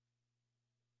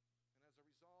 And as a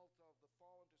result of the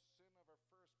fall into sin of our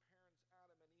first parents,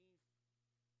 Adam and Eve,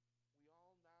 we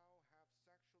all now have sexual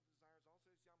desires.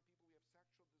 Also, as young people,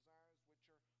 we have sexual desires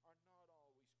which are not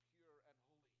always pure and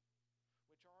holy,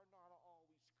 which are not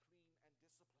always clean and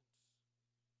disciplined.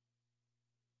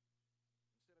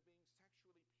 Instead of being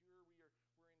sexually pure, we're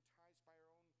enticed by our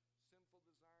own sinful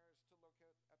desires to look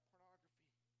at pornography.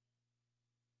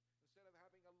 Instead of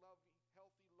having a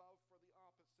healthy love for the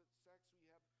opposite sex, we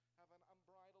have an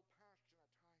unbridled passion at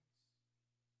times.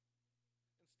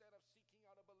 Instead of seeking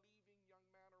out a believing young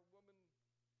man or woman who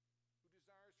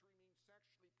desires to remain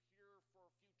sexually pure for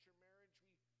future marriage,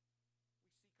 we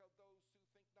seek out those who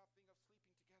think nothing of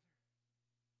sleeping together.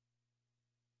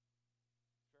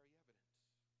 It's very evident that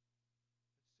sin has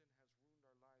ruined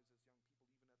our lives as young people,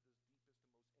 even at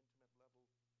this deepest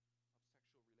and most intimate level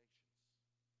of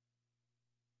sexual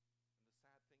relations. And the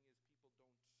sad thing is, people don't look at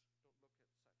such sin as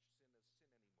sin anymore.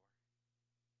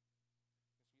 Yes,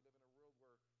 we live in a world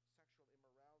where sexual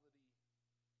immorality and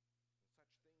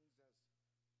such things as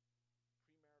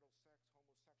premarital sex,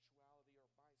 homosexuality, or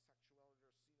bisexuality are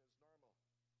seen as normal,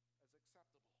 as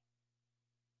acceptable.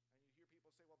 And you hear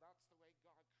people say, well, that's the way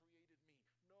God created me.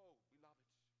 No, beloved,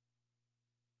 that's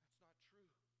not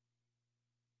true.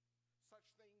 Such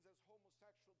things as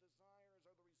homosexual desires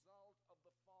are the result of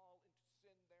the fall into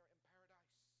sin there in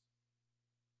paradise.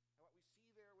 And what we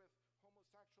see there with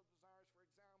homosexual desires, for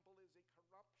example, is a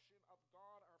corruption of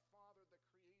God, our Father, the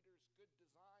Creator's good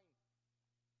design.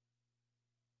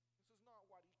 This is not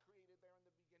what He created there in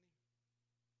the beginning. And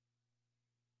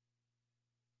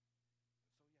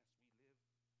so, yes, we live as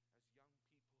young people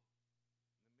in the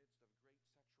midst of great sexual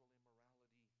immorality.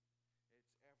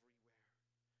 It's everywhere.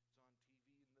 It's on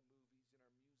TV, in the movies, in our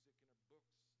music, in our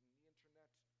books, in the internet.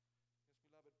 Yes,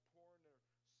 beloved, porn or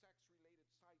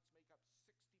sex-related sites make up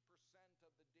 60%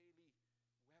 of the daily web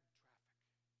traffic.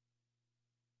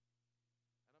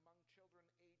 And among children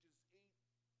ages 8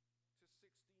 to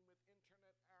 16 with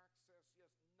internet access, yes,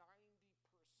 90%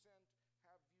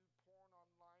 have viewed porn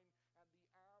online, and the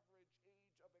average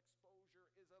age of exposure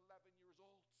is 11 years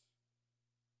old.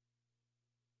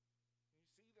 And you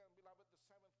see then, beloved, the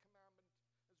seventh commandment,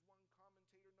 as one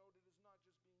commentator noted, is not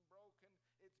just being broken,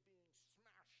 it's being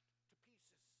smashed to pieces.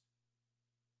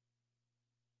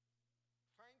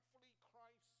 Thankfully,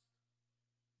 Christ,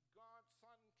 God's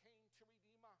Son, came to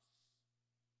redeem us.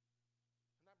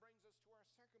 And that brings us to our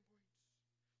second point.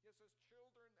 Yes, as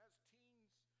children, as teens, we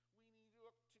need to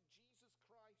look to Jesus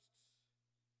Christ.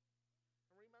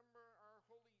 And remember our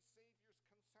Holy Savior's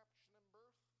conception and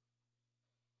birth.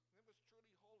 And it was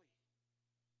truly holy.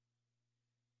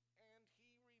 And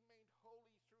He remained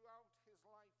holy throughout His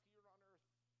life here on earth.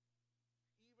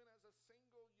 Even as a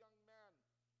single young man,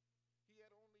 He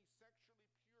had only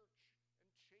sexually pure and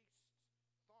chaste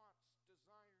thoughts,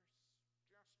 desires,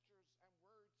 gestures, and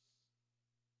words.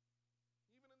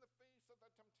 Even in the face of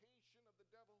the temptation of the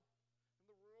devil and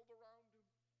the world around Him.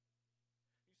 You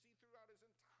see, throughout His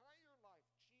entire life,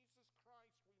 Jesus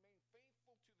Christ remained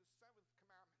faithful to the seventh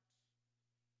commandment.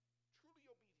 Truly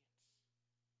obedient.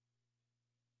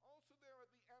 Also there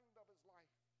at the end of His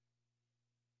life,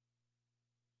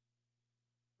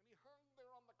 when He hung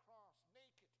there on the cross,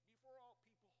 naked, before all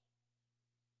people,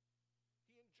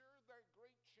 He endured that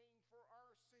great shame for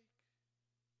our sake.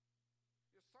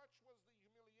 Yes, such was the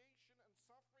humiliation and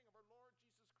suffering of our Lord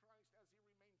Jesus Christ as He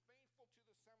remained faithful to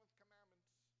the seventh commandment.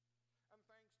 And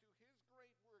thanks to His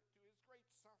great work, to His great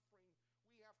suffering,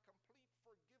 we have complete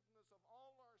forgiveness of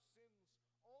all our sins,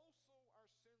 also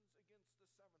our sins against the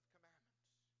seventh commandment.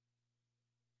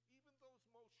 Even those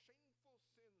most shameful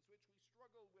sins which we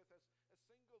struggle with as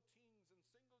single teens and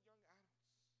single young adults.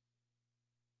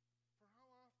 For how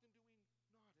often do we not,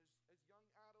 as young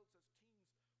adults, as teens,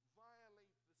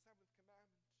 violate the seventh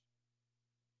commandment?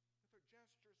 With our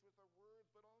gestures, with our words,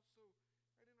 but also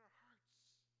right in our hearts.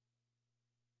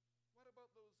 What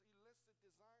about those illicit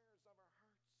desires of our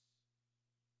hearts?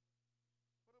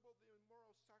 What about the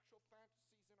immoral sexual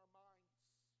fantasies in our minds?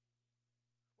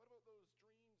 about those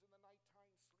dreams in the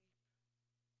nighttime sleep.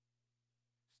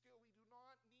 Still, we do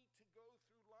not need to go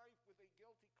through life with a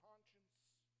guilty conscience.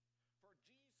 For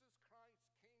Jesus Christ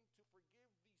came to forgive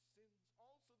these sins,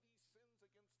 also these sins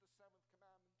against the seventh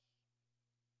commandment.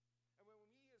 And when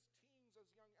we as teens, as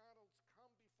young adults,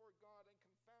 come before God and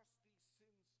confess these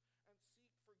sins and seek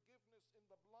forgiveness in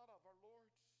the blood of our Lord,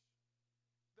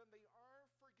 then they are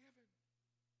forgiven.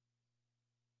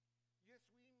 Yes,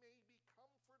 we may be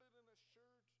comforted and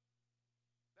assured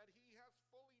that He has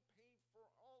fully paid for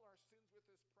all our sins with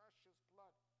His precious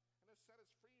blood and has set us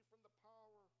free from the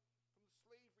power, from the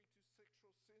slavery to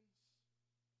sexual sins.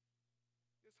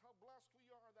 Yes, how blessed we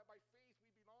are that by faith we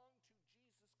belong to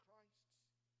Jesus Christ.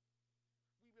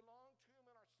 We belong to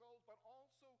Him in our souls, but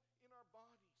also in our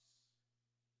bodies.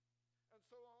 And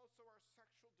so also our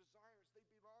sexual desires, they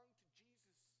belong to Jesus.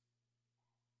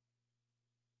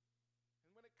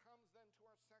 And when it comes then to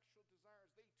our sexual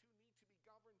desires, they too need to be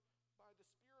governed by the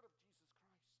Spirit of Jesus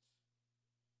Christ.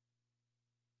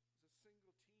 As a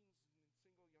single teens and single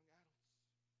young adults,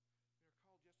 we are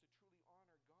called just to truly honor God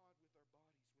with our bodies, with our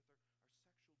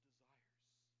sexual desires.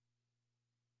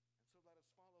 And so let us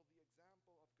follow the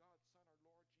example of God's Son, our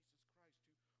Lord Jesus Christ,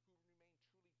 who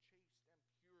remained truly chaste and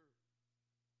pure, living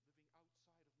outside of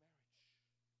marriage. Now, single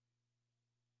young adults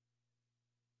and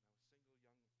teens,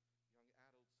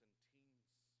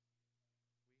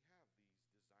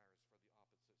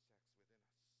 we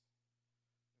have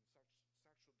these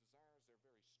desires for the opposite sex within us. And such sexual desires, they're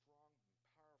very strong and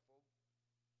powerful, and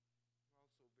also very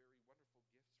wonderful gifts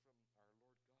from our Lord God.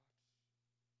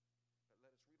 But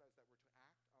let us realize that we're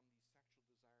to act on these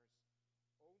sexual desires only within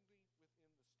the state of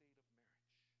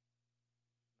marriage,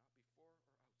 not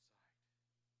before or outside.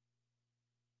 That's why it says there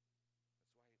in 1 Corinthians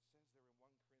 7, but since there is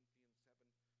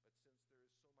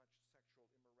so much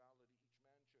sexual immorality,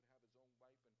 each man should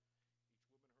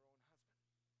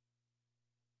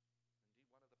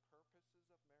have his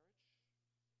own wife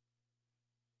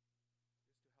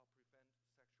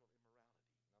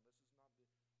and each woman her own husband.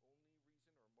 Indeed, one of the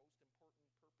purposes of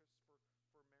marriage is to help prevent sexual immorality. Now, this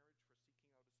is not the only reason or most important purpose for marriage, for seeking out a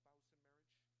spouse in marriage.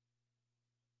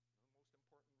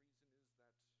 The most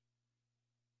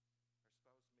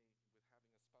important reason is that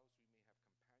with having a spouse, we may have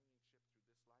companionship through this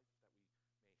life,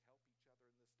 that we may help each other in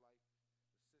this life, assist each other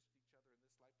in this life, but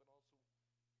also with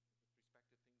respect to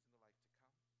things in the life to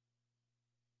come.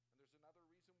 And there's another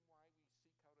reason why we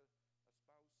seek out a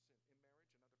spouse in marriage,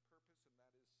 another purpose, and that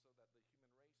is so that the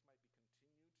human race might be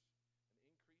continued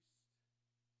and increased.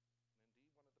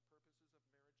 And indeed, one of the purposes of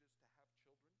marriage is to have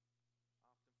children, often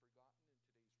forgotten in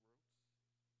today's world.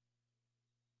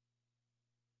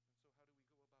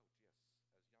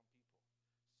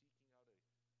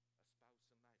 And so how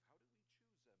do we go about,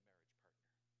 yes, as young people, seeking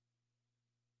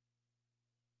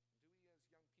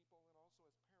out a spouse in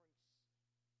life?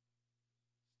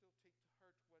 How do we choose a marriage partner? And do we as young people and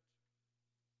also as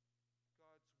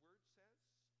parents still take to heart what God's Word says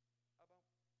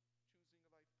about choosing a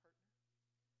life partner?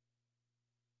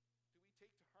 Do we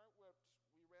take to heart what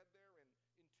we read there in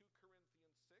 2 Corinthians 6?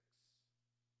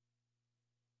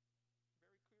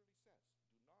 Very clearly says,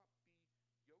 do not be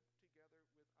yoked together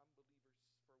with unbelievers, for what does righteousness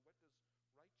and wickedness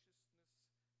have in common?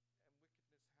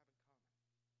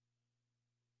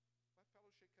 What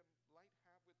fellowship can light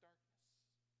have with darkness?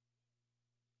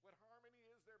 What harmony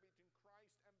is there between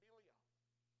Christ and Belial?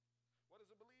 What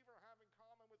does a believer have in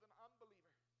common with an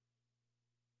unbeliever?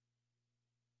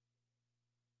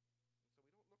 And so we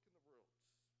don't look in the world.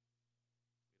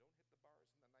 We don't hit the bars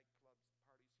and the nightclubs,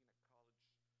 parties seen at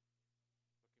college,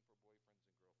 looking for boyfriends and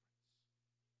girlfriends.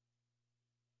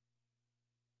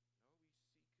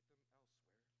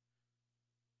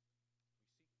 No, we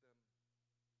seek them elsewhere. We seek them in the church of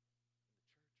Christ,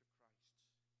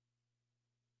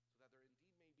 so that there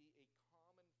indeed may be a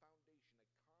common foundation, a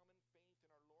common faith in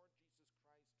our Lord Jesus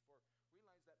Christ. For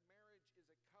realize that marriage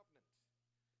is a covenant,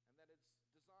 and that it's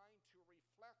designed to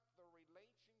reflect the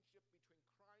relationship between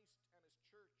Christ and His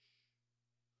church.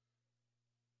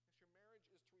 Yes, your marriage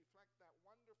is to reflect that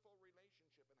wonderful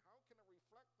relationship. And how can it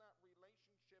reflect that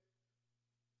relationship when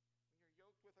you're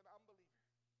yoked with an unbeliever?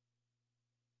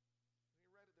 We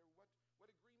read it there. What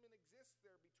agreement exists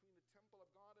there between the temple of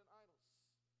God and idols?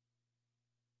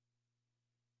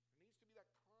 There needs to be that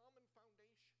common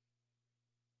foundation, that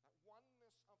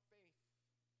oneness of faith.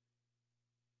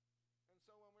 And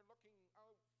so when we're looking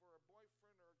out for a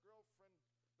boyfriend or a girlfriend,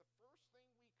 the first thing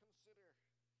we consider,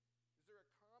 is there a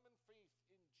common faith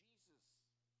in Jesus?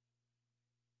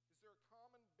 Is there a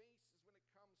common basis when it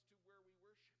comes to where we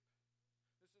worship?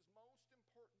 This is most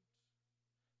important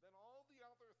than all the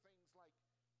other things like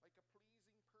a pleasing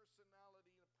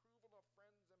personality and approval of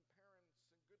friends and parents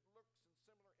and good looks and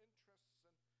similar interests and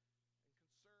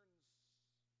concerns.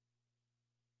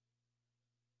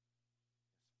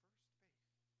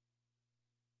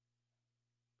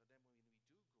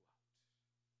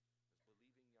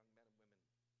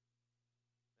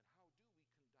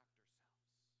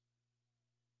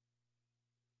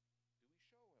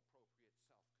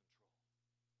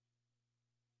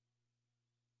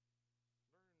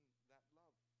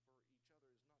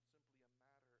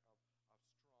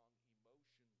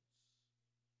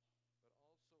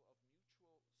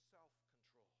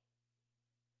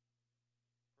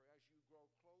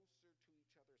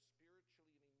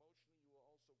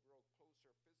 grow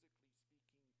closer physically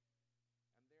speaking.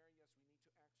 And there, yes, we need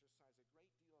to exercise a great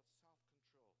deal of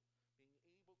self-control,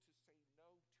 being able to say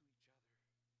no to each other.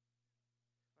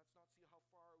 Let's not see how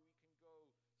far we can go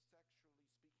sexually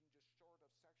speaking, just short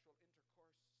of sexual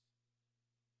intercourse.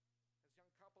 As young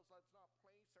couples, let's not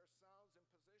place ourselves in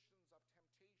positions of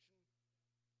temptation.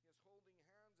 Yes, holding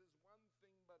hands is one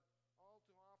thing, but all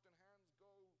too often hands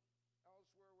go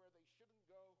elsewhere where they shouldn't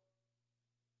go.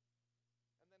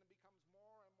 And then it becomes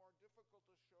more and more difficult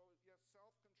to show, yes,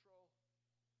 self-control.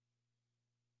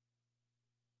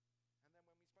 And then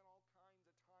when we spend all kinds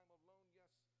of time alone,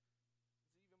 yes,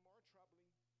 it's even more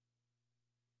troubling.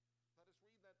 Let us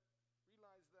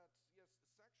realize that, yes,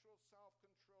 sexual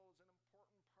self-control is an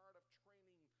important part of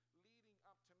training leading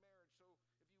up to marriage. So if you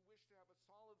wish to have a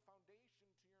solid foundation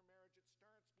to your marriage, it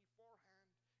starts beforehand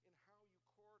in how you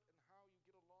court and how you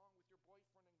get along with your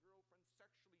boyfriend and girlfriend,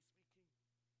 sexually speaking.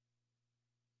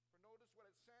 For notice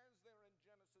what it says there in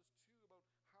Genesis 2 about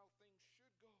how things should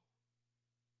go.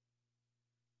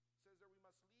 It says that we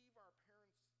must leave our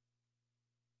parents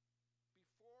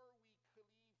before we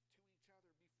cleave to each other,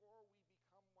 before we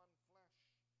become one flesh.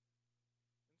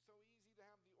 And so easy to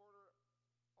have the order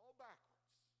all backwards.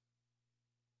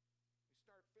 We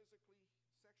start physically,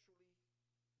 sexually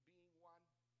being one,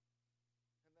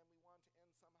 and then we want to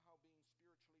end somehow being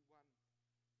spiritually one.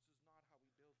 This is not how we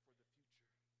build for the future.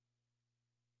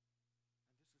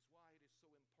 And this is why it is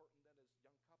so important that as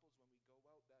young couples, when we go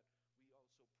out, that we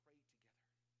also pray together.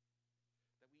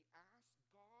 That we ask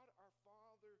God our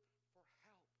Father for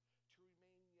help to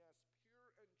remain, yes,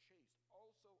 pure and chaste,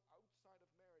 also outside of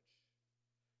marriage.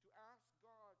 To ask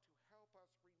God to help us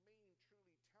remain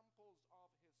truly temples of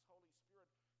His Holy Spirit,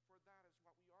 for that is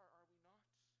what we are we not?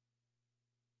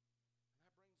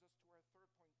 And that brings us to our third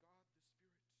point, God the Spirit.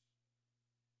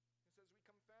 It says we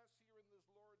confess here in this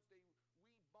Lord's Day, we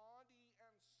body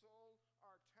and soul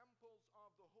are temples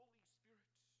of the Holy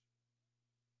Spirit.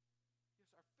 Yes,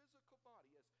 our physical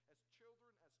body, as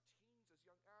children, as teens, as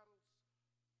young adults,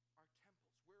 are temples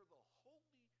where the Holy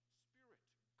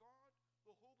Spirit, God, the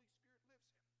Holy Spirit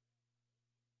lives in.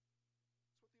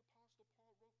 That's what the Apostle Paul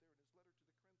wrote there in his letter to the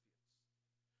Corinthians.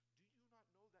 Do you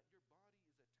not know that your body is a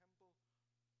temple of the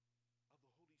Holy Spirit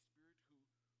who is in you,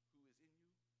 whom you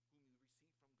receive from God?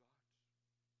 What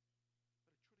a truly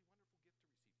wonderful gift to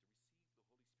receive the Holy Spirit.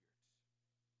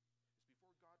 It's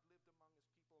before God lived among His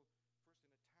people,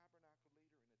 first in a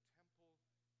tabernacle, later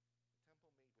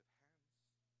in a temple made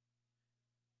with hands.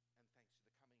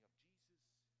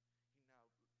 And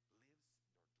thanks to the coming of Jesus, He now lives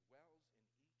or dwells in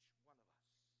each one of us.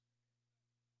 Each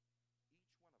one of us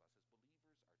as believers are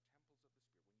temples of the Spirit.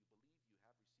 When you believe, you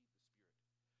have received the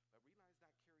Spirit. But realize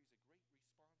that carries a great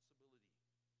responsibility.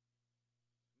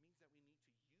 It means that we need to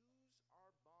use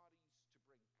our bodies to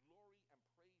bring glory and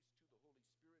praise to the Holy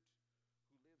Spirit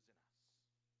who lives in us. And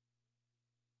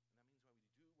that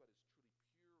means when we do what is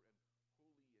truly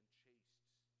pure and holy and chaste,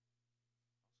 also sexually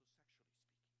speaking.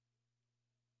 And that's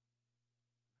why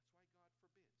God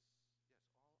forbids, yes, all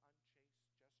unchaste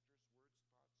gestures, words,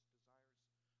 thoughts,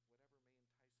 desires, whatever may entice us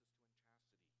to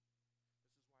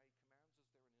unchastity.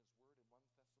 This is why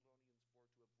He commands us there in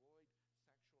His Word in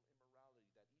 1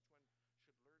 Thessalonians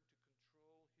 4 to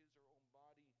avoid sexual immorality, that each one should learn to control his or own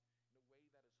body in a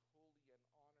way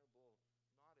that is holy and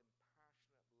honorable,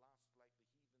 not in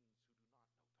passionate lust like the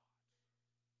heathens who do not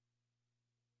know God.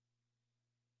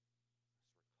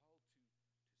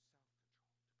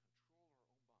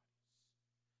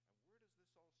 Yes, we're called to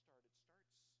self-control, to control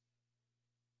our own bodies.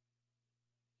 And where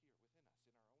does this all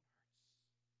start? It starts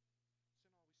here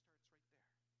within us, in our own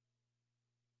hearts. Sin always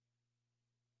starts right there.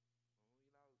 When we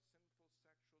allow sinful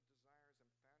sexual desires and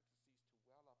fantasies to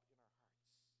well up in our hearts.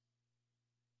 This is not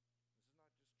just true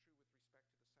with respect to the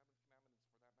seventh commandment,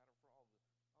 and for that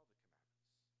matter, for all the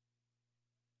commandments.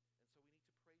 And so we need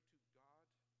to pray to God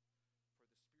for the Spirit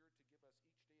to give us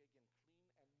each day again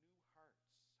clean and new hearts,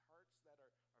 hearts that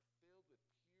are filled with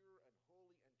pure and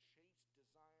holy and chaste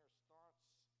desires, thoughts,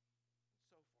 and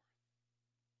so forth.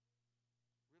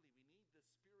 Really, we need the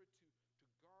Spirit to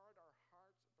guard our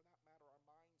hearts, and for that matter, our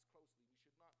minds closely. We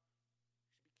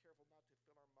should be careful not to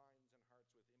fill our minds and hearts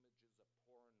with images of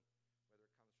porn, whether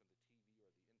it comes from the TV or the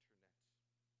internet.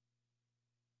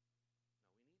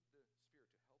 No, we need the Spirit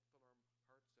to help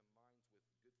fill our hearts and minds with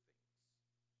good things.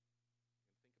 And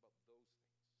think about those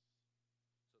things,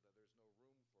 so that there's no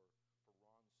room for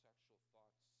wrong sexual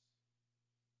thoughts. We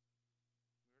really need to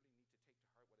take to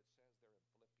heart what it says there in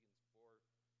Philippians 4,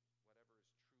 whatever is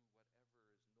true,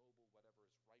 whatever is noble, whatever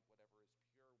is right, whatever is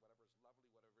pure, whatever is lovely,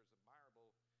 whatever is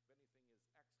admirable, if anything is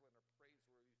excellent or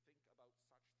praiseworthy, think about such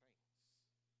things.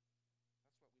 That's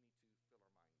what we need to fill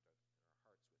our mind and our hearts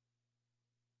with.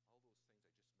 All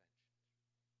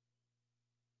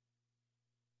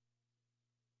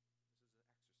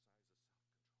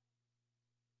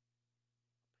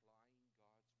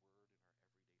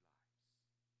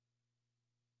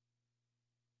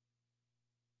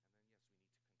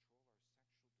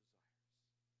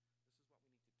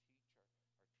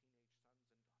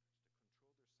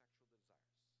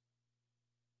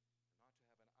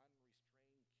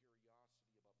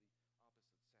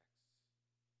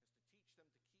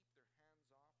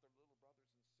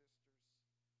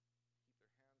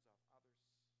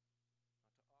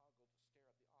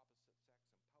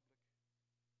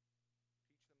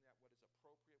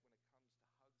appropriate when it comes to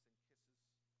hugs and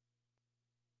kisses.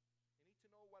 You need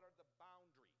to know what are the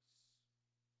boundaries when it comes to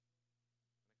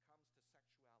sexuality. That's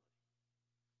our task as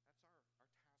parents,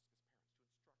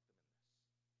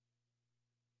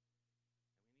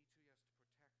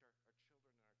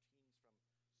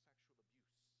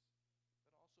 to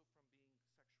instruct them in this. And we need to, yes, to protect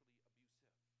our children and our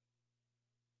teens from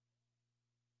sexual abuse,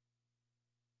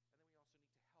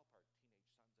 but also from being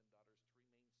sexually abusive. And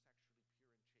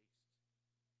then we also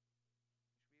need to help our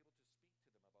teenage sons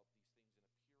and daughters to remain sexually pure and chaste. We should be able to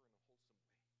speak to them about these things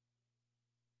in a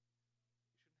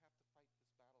pure and a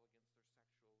wholesome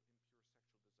way. We shouldn't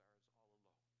have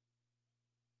to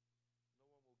fight this battle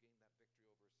against their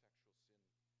impure sexual desires all alone.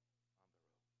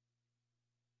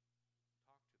 No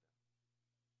one will gain that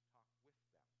victory over sexual sin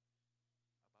on their own.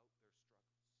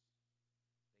 Talk to them.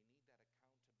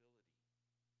 Talk with them about their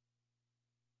struggles. They need that accountability. As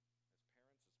parents, as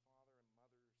father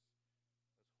and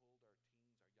mothers, let's hold our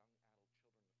teens, our young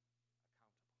adult children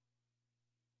accountable.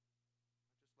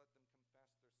 Not just let them confess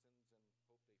their sins and hope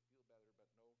they feel better, but no, when they confess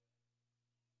their sins and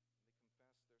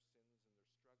their struggles to you,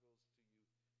 yes, help them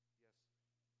practice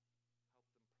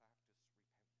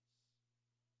repentance.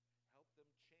 Help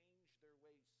them change their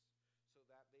ways so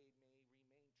that they may remain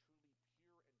truly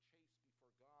pure and chaste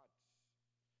before God.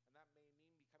 And that may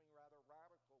mean becoming rather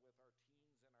radical with our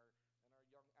teens and our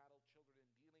young adult children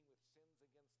in dealing with sins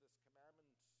against this commandment.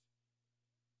 I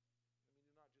mean, do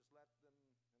not just let them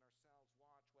and ourselves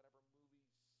watch whatever movies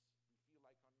we feel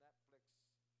like on Netflix.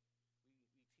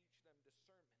 We teach them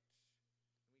discernment,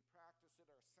 and we practice it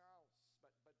ourselves.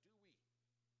 But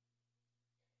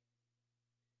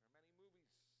do we?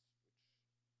 There are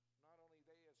many movies which not only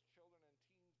they as children and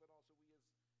teens, but also we as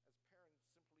parents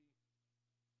simply are not to be watching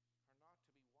because of their content. And what about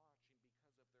viewing pornography?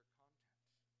 Here too, we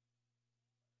need to change our ways.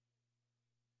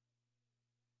 For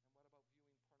starters, do we as parents have any protection on our digital devices, our computers, to protect our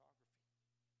children, our teens from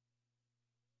pornography?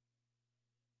 Do we install things like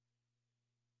Covenant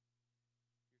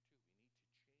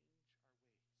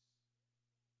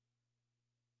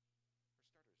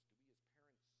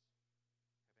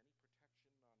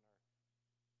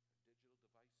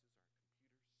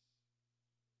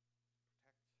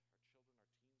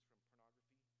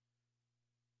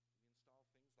Eyes?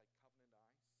 Very helpful program. For let's realize how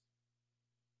addictive porn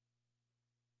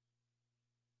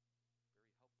is. And the fight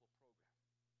against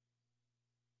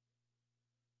porn doesn't begin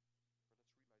when a young man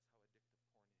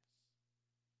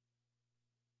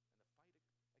is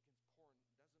 19 years old, but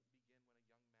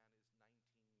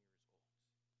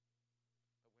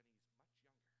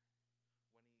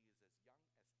when he's much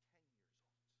younger, when he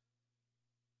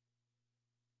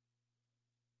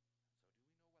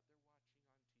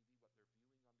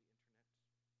is as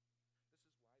young as 10 years old.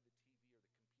 And so do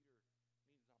we know what they're watching on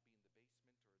TV, what they're viewing on the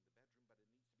internet? This is why the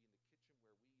TV or the computer needs not be in the basement or in the bedroom,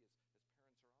 but it needs to be in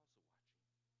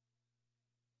the kitchen where we as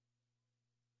parents are also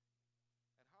watching.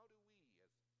 And how do we,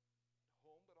 as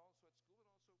home, but also at school,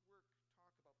 and also at work, talk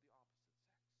about the opposite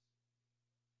sex?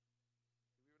 Do we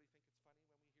really think it's funny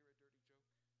when we hear a dirty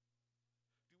joke?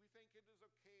 Do we think it is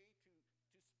okay to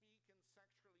speak in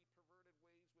sexually perverted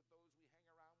ways with those we hang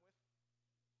around with?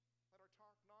 Let our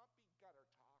talk not be gutter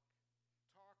talk,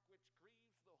 talk which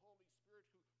grieves the Holy Spirit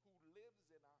who lives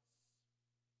in us.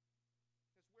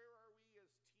 Because where are we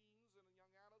as teens and young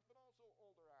adults, but also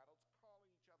older adults, calling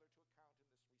each other to account in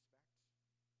this respect?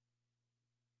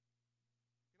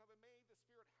 You know, but may the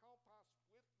Spirit help us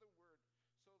with the Word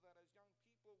so that as young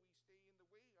people we stay in the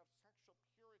way of sexual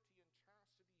purity and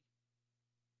chastity.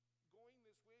 Going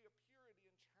this way of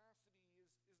purity and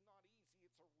chastity is not easy.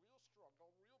 It's a real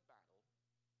struggle, real battle.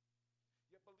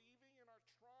 Yet believing in our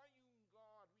triune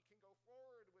God, we can go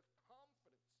forward with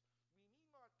confidence. We need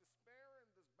not despair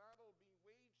in this battle being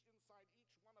waged inside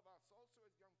each one of us, also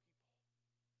as young people.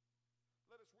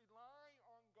 Let us rely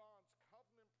on God's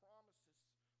covenant promises,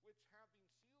 which have been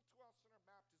sealed to us in our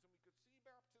baptism. We could see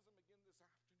baptism again this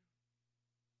afternoon.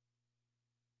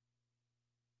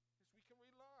 Yes, we can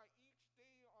rely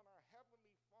each day on our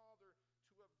Heavenly Father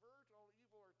to avert all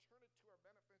evil or turn it to our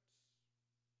benefits.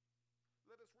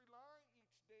 Let us rely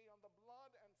each day on the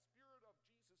blood and Spirit of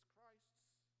Jesus Christ.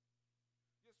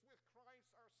 Yes, with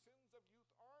Christ our sins of youth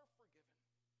are forgiven.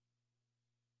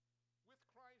 With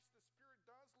Christ the Spirit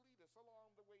does lead us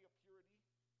along the way of purity.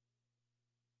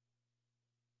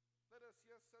 Let us,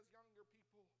 yes, as younger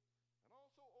people and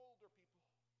also older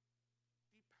people,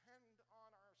 depend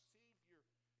on our Savior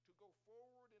to go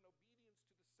forward in obedience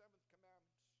to the seventh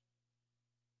commandment.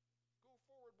 Go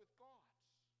forward with God,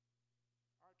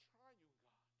 our triune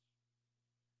God.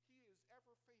 He is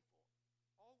ever faithful,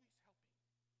 always helpful.